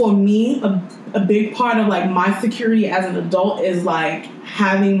 for me, a big part of, like, my security as an adult is, like,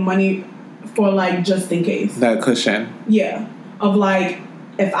 having money for, like, just in case. That cushion. Yeah. Of, like,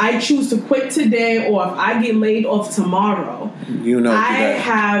 if I choose to quit today or if I get laid off tomorrow, you know, I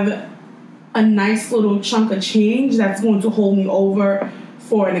have a nice little chunk of change that's going to hold me over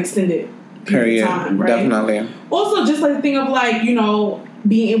for an extended period of time, right? Definitely. Also, just like the thing of, like, you know,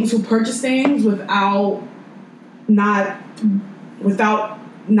 being able to purchase things without not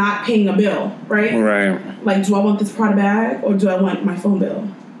paying a bill, right? Right. Like, do I want this Prada bag or do I want my phone bill?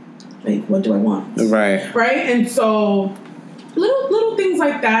 Like, what do I want? Right. Right? And so little things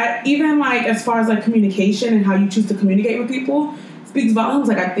like that, even, like, as far as, like, communication and how you choose to communicate with people, speaks volumes.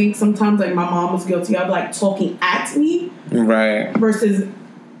 Like, I think sometimes, like, my mom was guilty of, like, talking at me. Right. Versus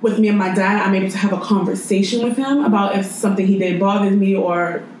with me and my dad, I'm able to have a conversation with him about if something he did bothers me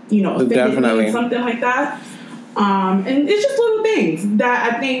or, you know, offended me, something like that. And it's just little things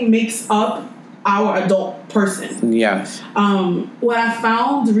that I think makes up our adult person. Yes. What I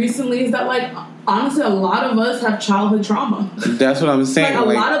found recently is that, like, honestly, a lot of us have childhood trauma. That's what I'm saying.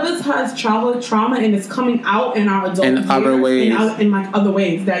 Like, a lot of us has childhood trauma, and it's coming out in our adult years, other ways, in like other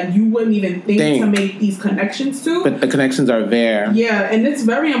ways that you wouldn't even think to make these connections to. But the connections are there. Yeah, and it's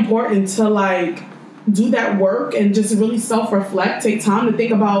very important to, like, do that work and just really self-reflect, take time to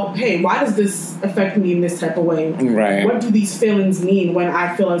think about, hey, why does this affect me in this type of way? Right. What do these feelings mean when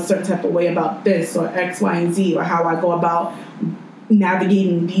I feel a certain type of way about this or X, Y, and Z, or how I go about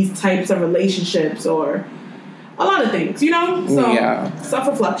navigating these types of relationships, or a lot of things, you know? So,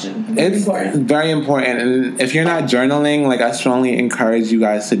 self-reflection is important. Very important. And if you're not journaling, like, I strongly encourage you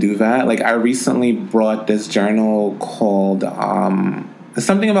guys to do that. Like, I recently brought this journal called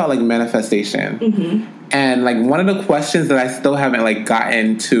something about, like, manifestation. And, like, one of the questions that I still haven't, like,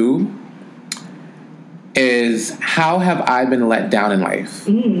 gotten to is, how have I been let down in life?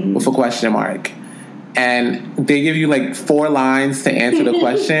 With a question mark. And they give you, like, 4 lines to answer the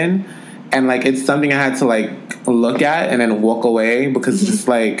question. And, like, it's something I had to, like, look at and then walk away, because it's just,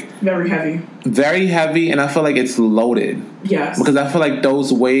 like, very heavy. And I feel like it's loaded. Yes. Because I feel like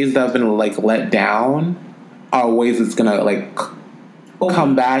those ways that have been, like, let down are ways that's gonna, like,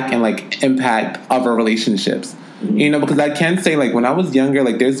 come back and, like, impact other relationships. You know, because I can say, like, when I was younger,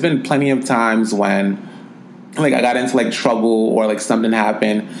 like, there's been plenty of times when, like, I got into, like, trouble or, like, something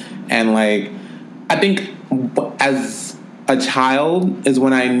happened, and, like, I think as a child is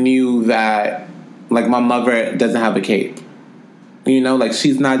when I knew that, like, my mother doesn't have a cape. You know, like,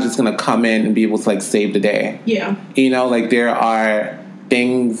 she's not just gonna come in and be able to, like, save the day. Yeah. You know, like, there are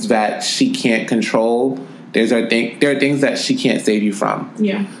things that she can't control, there are things that she can't save you from.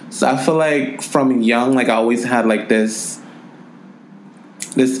 Yeah. So I feel like from young, like I always had like this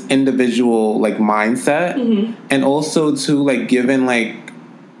individual like mindset, and also too like given like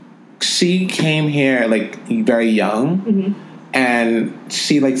she came here like very young, and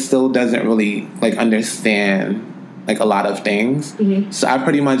she like still doesn't really like understand like a lot of things. So I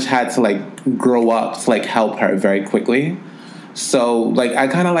pretty much had to like grow up to like help her very quickly. So like I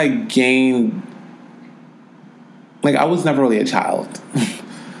kind of like gained, like I was never really a child.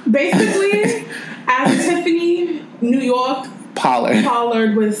 Basically, as Tiffany New York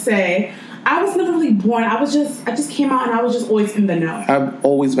Pollard would say, I was never really born. I just came out and I was just always in the know. I've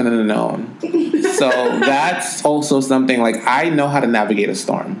always been in the know. So that's also something, like I know how to navigate a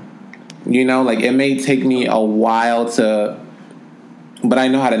storm. You know, like it may take me a while but I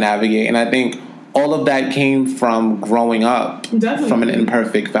know how to navigate. And I think all of that came from growing up from an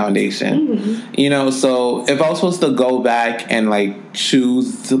imperfect foundation. You know, so if I was supposed to go back and like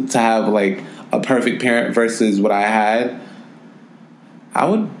choose to have like a perfect parent versus what I had, I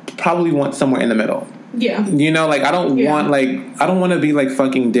would probably want somewhere in the middle. Yeah. You know, like I don't want to be like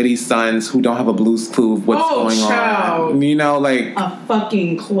fucking Diddy's sons who don't have a blue's clue of what's going on. You know, like a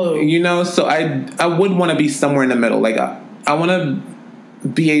fucking clue. You know, so I would want to be somewhere in the middle. Like I want to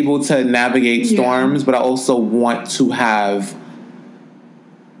be able to navigate storms, but I also want to have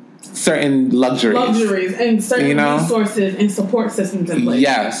certain luxuries and certain resources and support systems in place.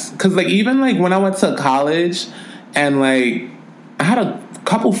 Yes, because like even like when I went to college, and like I had a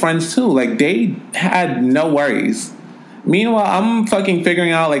couple friends too, like they had no worries. Meanwhile, I'm fucking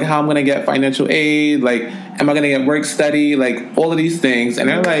figuring out like how I'm gonna get financial aid, like am I gonna get work study, like all of these things, and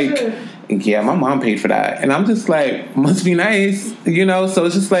they're like, yeah, my mom paid for that, and I'm just like, must be nice, you know. So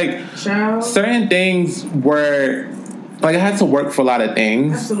it's just like certain things were like I had to work for a lot of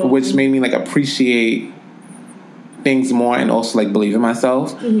things, which made me like appreciate things more and also like believe in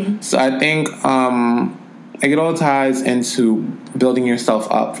myself. So I think like it all ties into building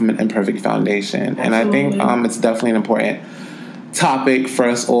yourself up from an imperfect foundation. And I think it's definitely an important topic for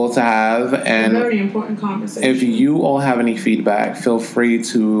us all to have. And a very important conversation. If you all have any feedback, feel free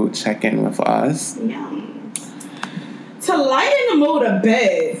to check in with us. Yeah. To lighten the mood a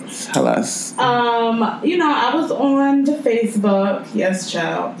bit. Tell us. You know, I was on the Facebook, yes,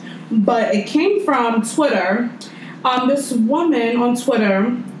 child, but it came from Twitter. This woman on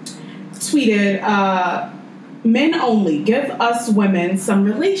Twitter tweeted, men only, give us women some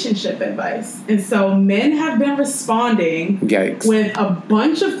relationship advice. And so men have been responding with a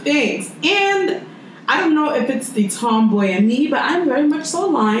bunch of things. And I don't know if it's the tomboy in me, but I'm very much so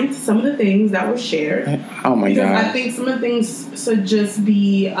aligned to some of the things that were shared. Oh my God. I think some of the things should just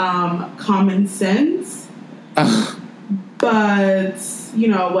be common sense. But, you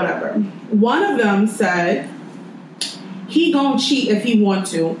know, whatever. One of them said, he gonna cheat if he want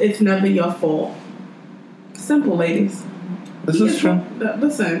to. It's never your fault. Simple, ladies. This is true.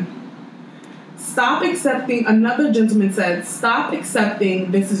 Listen. Stop accepting. Another gentleman said, stop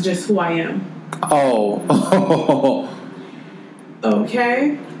accepting this is just who I am. Oh.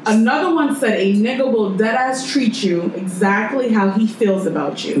 Okay. Another one said, a nigga will deadass treat you exactly how he feels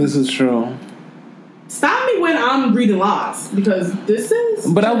about you. This is true. Stop me when I'm reading lies, because this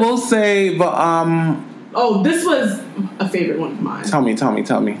is... But I will say, oh, this was a favorite one of mine. Tell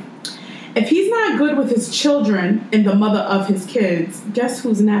me. If he's not good with his children and the mother of his kids, guess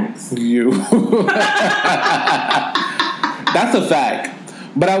who's next? You. That's a fact.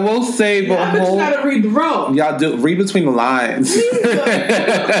 But I will say, but you gotta read the room. Y'all do read between the lines.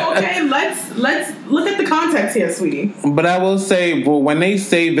 Okay, let's look at the context here, sweetie. But I will say, well, when they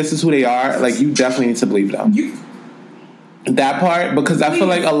say this is who they are, like you definitely need to believe them. That part, because I feel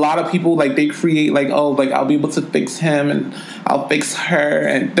like a lot of people like they create like, oh, like I'll be able to fix him and I'll fix her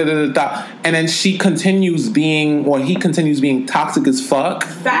and and then he continues being toxic as fuck.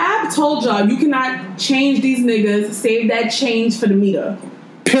 Fab told y'all you cannot change these niggas. Save that change for the meter.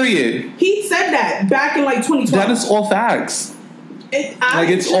 Period. He said that back in like 2012. That is all facts.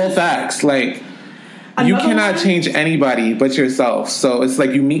 It's all facts. Like you cannot change anybody but yourself. So it's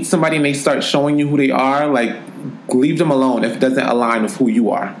like you meet somebody and they start showing you who they are. Like leave them alone if it doesn't align with who you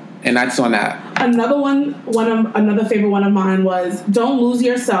are. And that's on that. Another favorite one of mine was, don't lose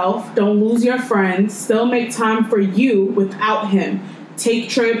yourself. Don't lose your friends. Still make time for you without him. Take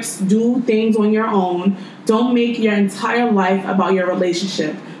trips. Do things on your own. Don't make your entire life about your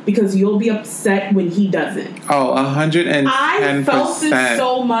relationship. because you'll be upset when he doesn't. Oh, 110%. I felt this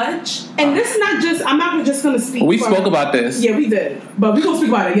so much. And this is not just, I'm not just going to speak We spoke about this. Yeah, we did. But we're going to speak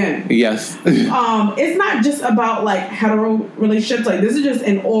about it again. Yes. It's not just about like hetero relationships. Like this is just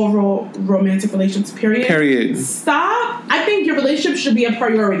an overall romantic relationships, period. Stop. I think your relationship should be a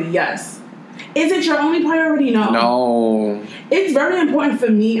priority, yes. Is it your only priority? No. No. It's very important for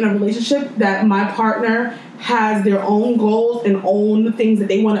me in a relationship that my partner has their own goals and own things that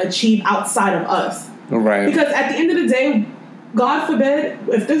they want to achieve outside of us. Right. Because at the end of the day, God forbid,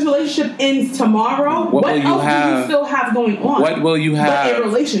 if this relationship ends tomorrow, what else do you still have going on? What will you have? But a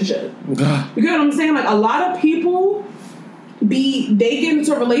relationship. You get what I'm saying? Like a lot of people they get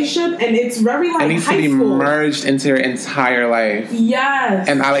into a relationship and it's very like high school. It needs to be merged into your entire life. Yes.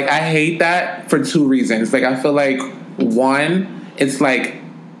 And I hate that for two reasons. Like I feel like one, it's like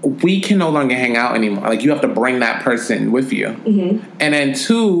we can no longer hang out anymore. Like you have to bring that person with you. Mm-hmm. And then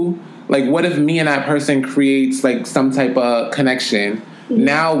two, like what if me and that person creates like some type of connection? Mm-hmm.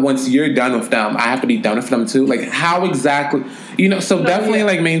 Now once you're done with them, I have to be done with them too. Like how exactly, definitely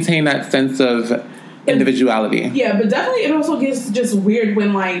like maintain that sense of individuality. Yeah, but definitely it also gets just weird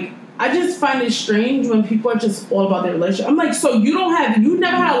when like I just find it strange when people are just all about their relationship. I'm like, so you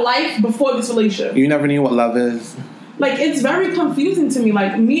never had a life before this relationship. You never knew what love is. Like it's very confusing to me.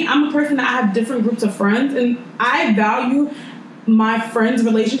 Like me, I'm a person that I have different groups of friends and I value my friends'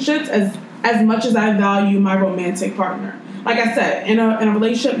 relationships as much as I value my romantic partner. Like I said, in a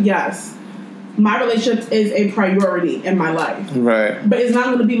relationship, yes. My relationship is a priority in my life. Right. But it's not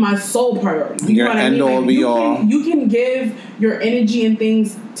going to be my sole priority. Your end all be all. You can give your energy and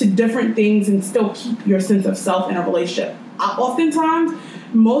things to different things and still keep your sense of self in a relationship. Oftentimes,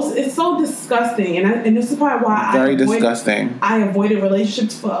 it's so disgusting. And this is probably why disgusting. I avoided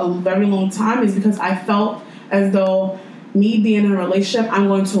relationships for a very long time is because I felt as though me being in a relationship, I'm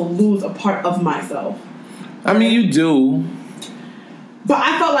going to lose a part of myself. I mean, you do. But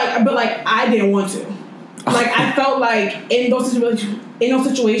I felt like I didn't want to. Like I felt like in those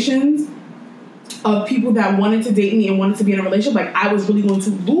situations of people that wanted to date me and wanted to be in a relationship, like I was really going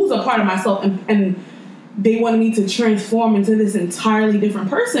to lose a part of myself, and they wanted me to transform into this entirely different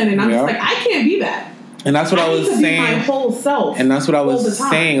person, and I'm just like, I can't be that. And that's what I was saying. Be my whole self. And that's what I was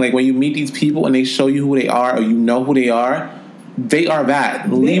saying. Like when you meet these people and they show you who they are, or you know who they are. They are that.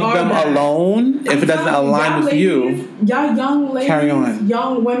 Leave them alone if it doesn't align with you. Y'all young ladies, carry on.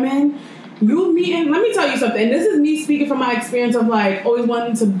 Young women, you meeting. Let me tell you something. This is me speaking from my experience of like always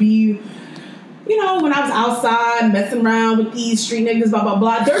wanting to be, when I was outside messing around with these street niggas, blah, blah,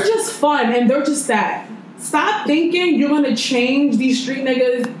 blah. They're just fun and they're just that. Stop thinking you're going to change these street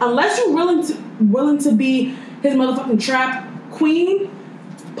niggas unless you're willing to be his motherfucking trap queen.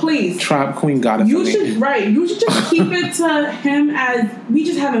 Please. Trap queen got it for me. Right. You should just keep it to him as we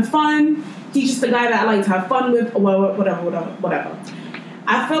just having fun. He's just the guy that I like to have fun with, or whatever.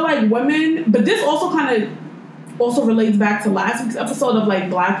 I feel like women, but this also kind of also relates back to last week's episode of like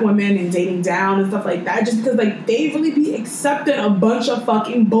black women and dating down and stuff like that. Just because like they really be accepting a bunch of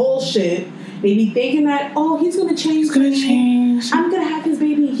fucking bullshit. They be thinking that, he's gonna change. He's gonna change. I'm gonna have his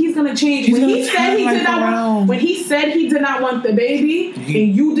baby. He's gonna change. When he said he did not want the baby,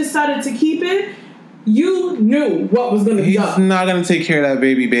 and you decided to keep it, you knew what was gonna be up. He's not gonna take care of that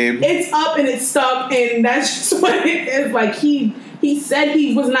baby, babe. It's up and it's stuck, and that's just what it is. Like he said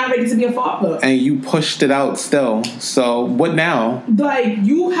he was not ready to be a father, and you pushed it out still. So what now? Like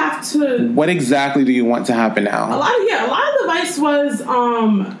you have to. What exactly do you want to happen now? A lot of advice was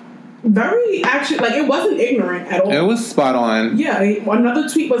very actually, like it wasn't ignorant at all. It was spot on. Yeah, another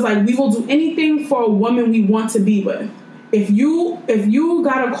tweet was like, we will do anything for a woman we want to be with. If you always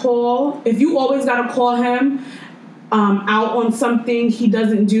gotta call him out on something he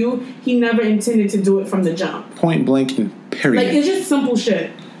doesn't do, he never intended to do it from the jump. Point blank and period. Like it's just simple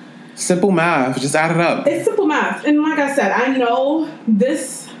shit. Simple math. Just add it up. It's simple math. And like I said, I know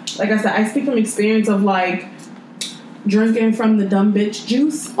this, like I said, I speak from experience of like drinking from the dumb bitch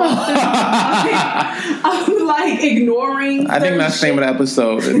juice. I'm like ignoring. I think that's the name of the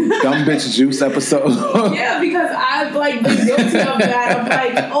episode. Dumb bitch juice episode. Yeah, because I've like been guilty of that. I'm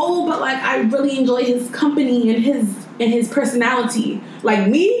like, but like I really enjoy his company and his personality. Like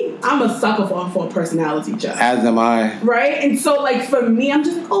me, I'm a sucker for a personality check. As am I. Right? And so like for me, I'm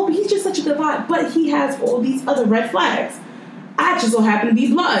just like, but he's just such a good vibe. But he has all these other red flags. I just so happen to be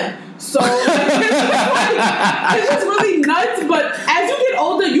blood. So it's just really nuts. But as you get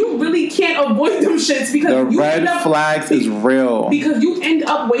older, you really can't avoid them shits because the red flags is real. Because you end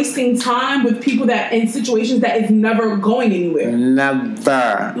up wasting time with people that in situations that is never going anywhere.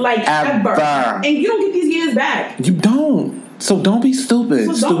 Never. Like ever. And you don't get these years back. You don't. So don't be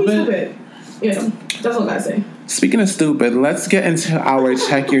stupid. So don't be stupid. Yeah, that's all I gotta say. Speaking of stupid, let's get into our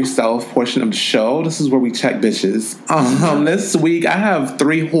check yourself portion of the show. This is where we check bitches. This week I have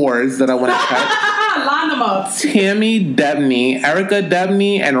 3 whores that I want to check. Line them up. Tammy Debney, Erica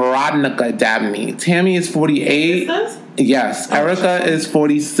Debney, and Rodnica Debney. Tammy is 48. Yes, Erica is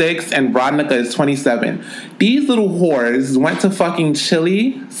 46 and Rodnica is 27. These little whores went to fucking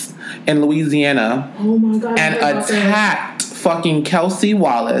Chili's in Louisiana and attacked fucking Kelsey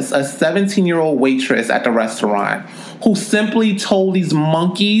Wallace, a 17-year-old waitress at the restaurant, who simply told these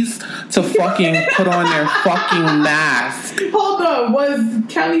monkeys to fucking put on their fucking mask. Hold on, was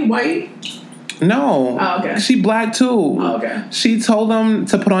Kelly white? No. Oh, okay. She black too. Oh, okay. She told them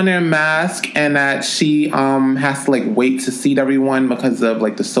to put on their mask and that she has to like wait to seat everyone because of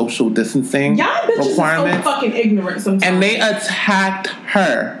like the social distancing Y'all bitches requirements. are so fucking ignorant sometimes. And they attacked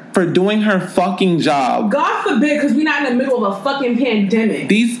her for doing her fucking job. God forbid, because we're not in the middle of a fucking pandemic.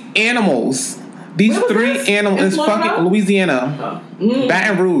 These animals. These 3 animals. It's fucking Louisiana.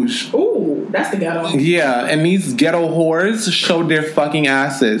 Baton Rouge. Ooh, that's the ghetto. Yeah, and these ghetto whores showed their fucking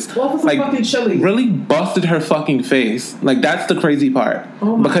asses. Well, for like, fucking chili. Really busted her fucking face. Like, that's the crazy part.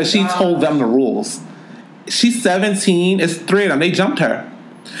 Oh my because she God. told them the rules. She's 17. It's 3 of them. They jumped her.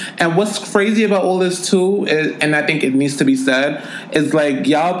 And what's crazy about all this, too, is, and I think it needs to be said, is like,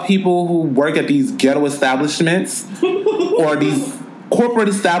 y'all people who work at these ghetto establishments or these corporate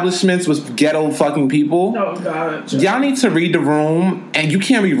establishments with ghetto fucking people. Oh, God. Y'all need to read the room, and you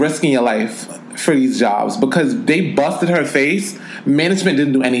can't be risking your life for these jobs because they busted her face. Management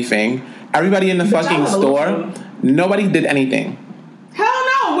didn't do anything. Everybody in the fucking store, nobody did anything. Hell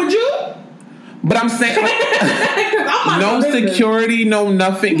no, would you? But I'm saying, no security, no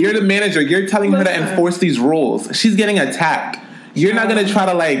nothing. You're the manager. You're telling her to enforce these rules. She's getting attacked. You're not going to try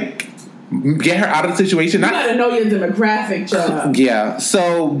to, like, get her out of the situation. You gotta know your demographic, job. Yeah,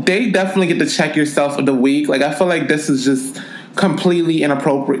 so they definitely get to check yourself of the week. Like, I feel like this is just completely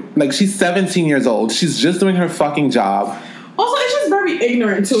inappropriate. Like, she's 17 years old. She's just doing her fucking job. Also, it's just very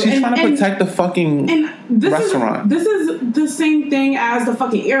ignorant too. She's trying to protect the fucking restaurant. This is the same thing as the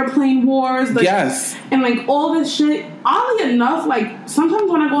fucking airplane wars. Like, yes. And like all this shit. Oddly enough, like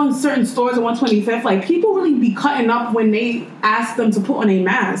sometimes when I go in certain stores at 125th, like people really be cutting up when they ask them to put on a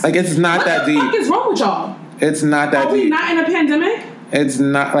mask. Like, it's not that deep. What the fuck is wrong with y'all? It's not that deep. Are we not in a pandemic? It's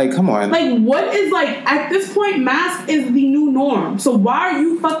not, like, come on. Like, what is, like, at this point, mask is the new norm. So why are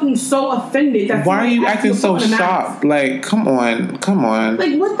you fucking so offended? That why are you acting so shocked? Like, come on.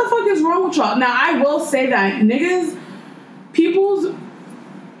 Like, what the fuck is wrong with y'all? Now, I will say that niggas, people's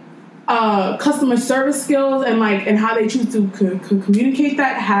customer service skills and, like, and how they choose to communicate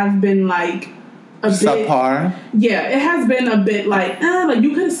that have been, like, a subpar. Bit... Yeah, it has been a bit, like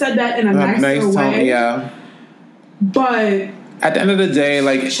you could have said that in a nicer way. Yeah. But... at the end of the day,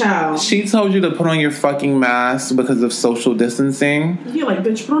 like, she told you to put on your fucking mask because of social distancing. Yeah, like,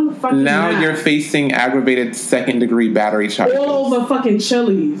 bitch, put on the fucking mask. Now you're facing aggravated 2nd-degree battery charges. All over fucking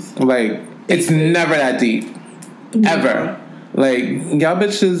Chili's. Like, it's never that deep. Yeah. Ever. Like, y'all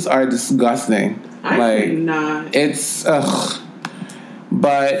bitches are disgusting. I cannot. It's, ugh.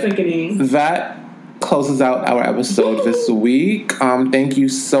 But sickening. That closes out our episode this week. Thank you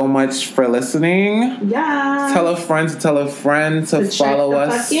so much for listening. Yeah. Tell a friend to follow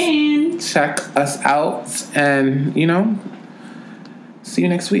us. Check us out. And, see you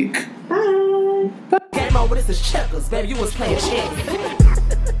next week. Bye. Game over, this is checkers, baby. You was playing chess.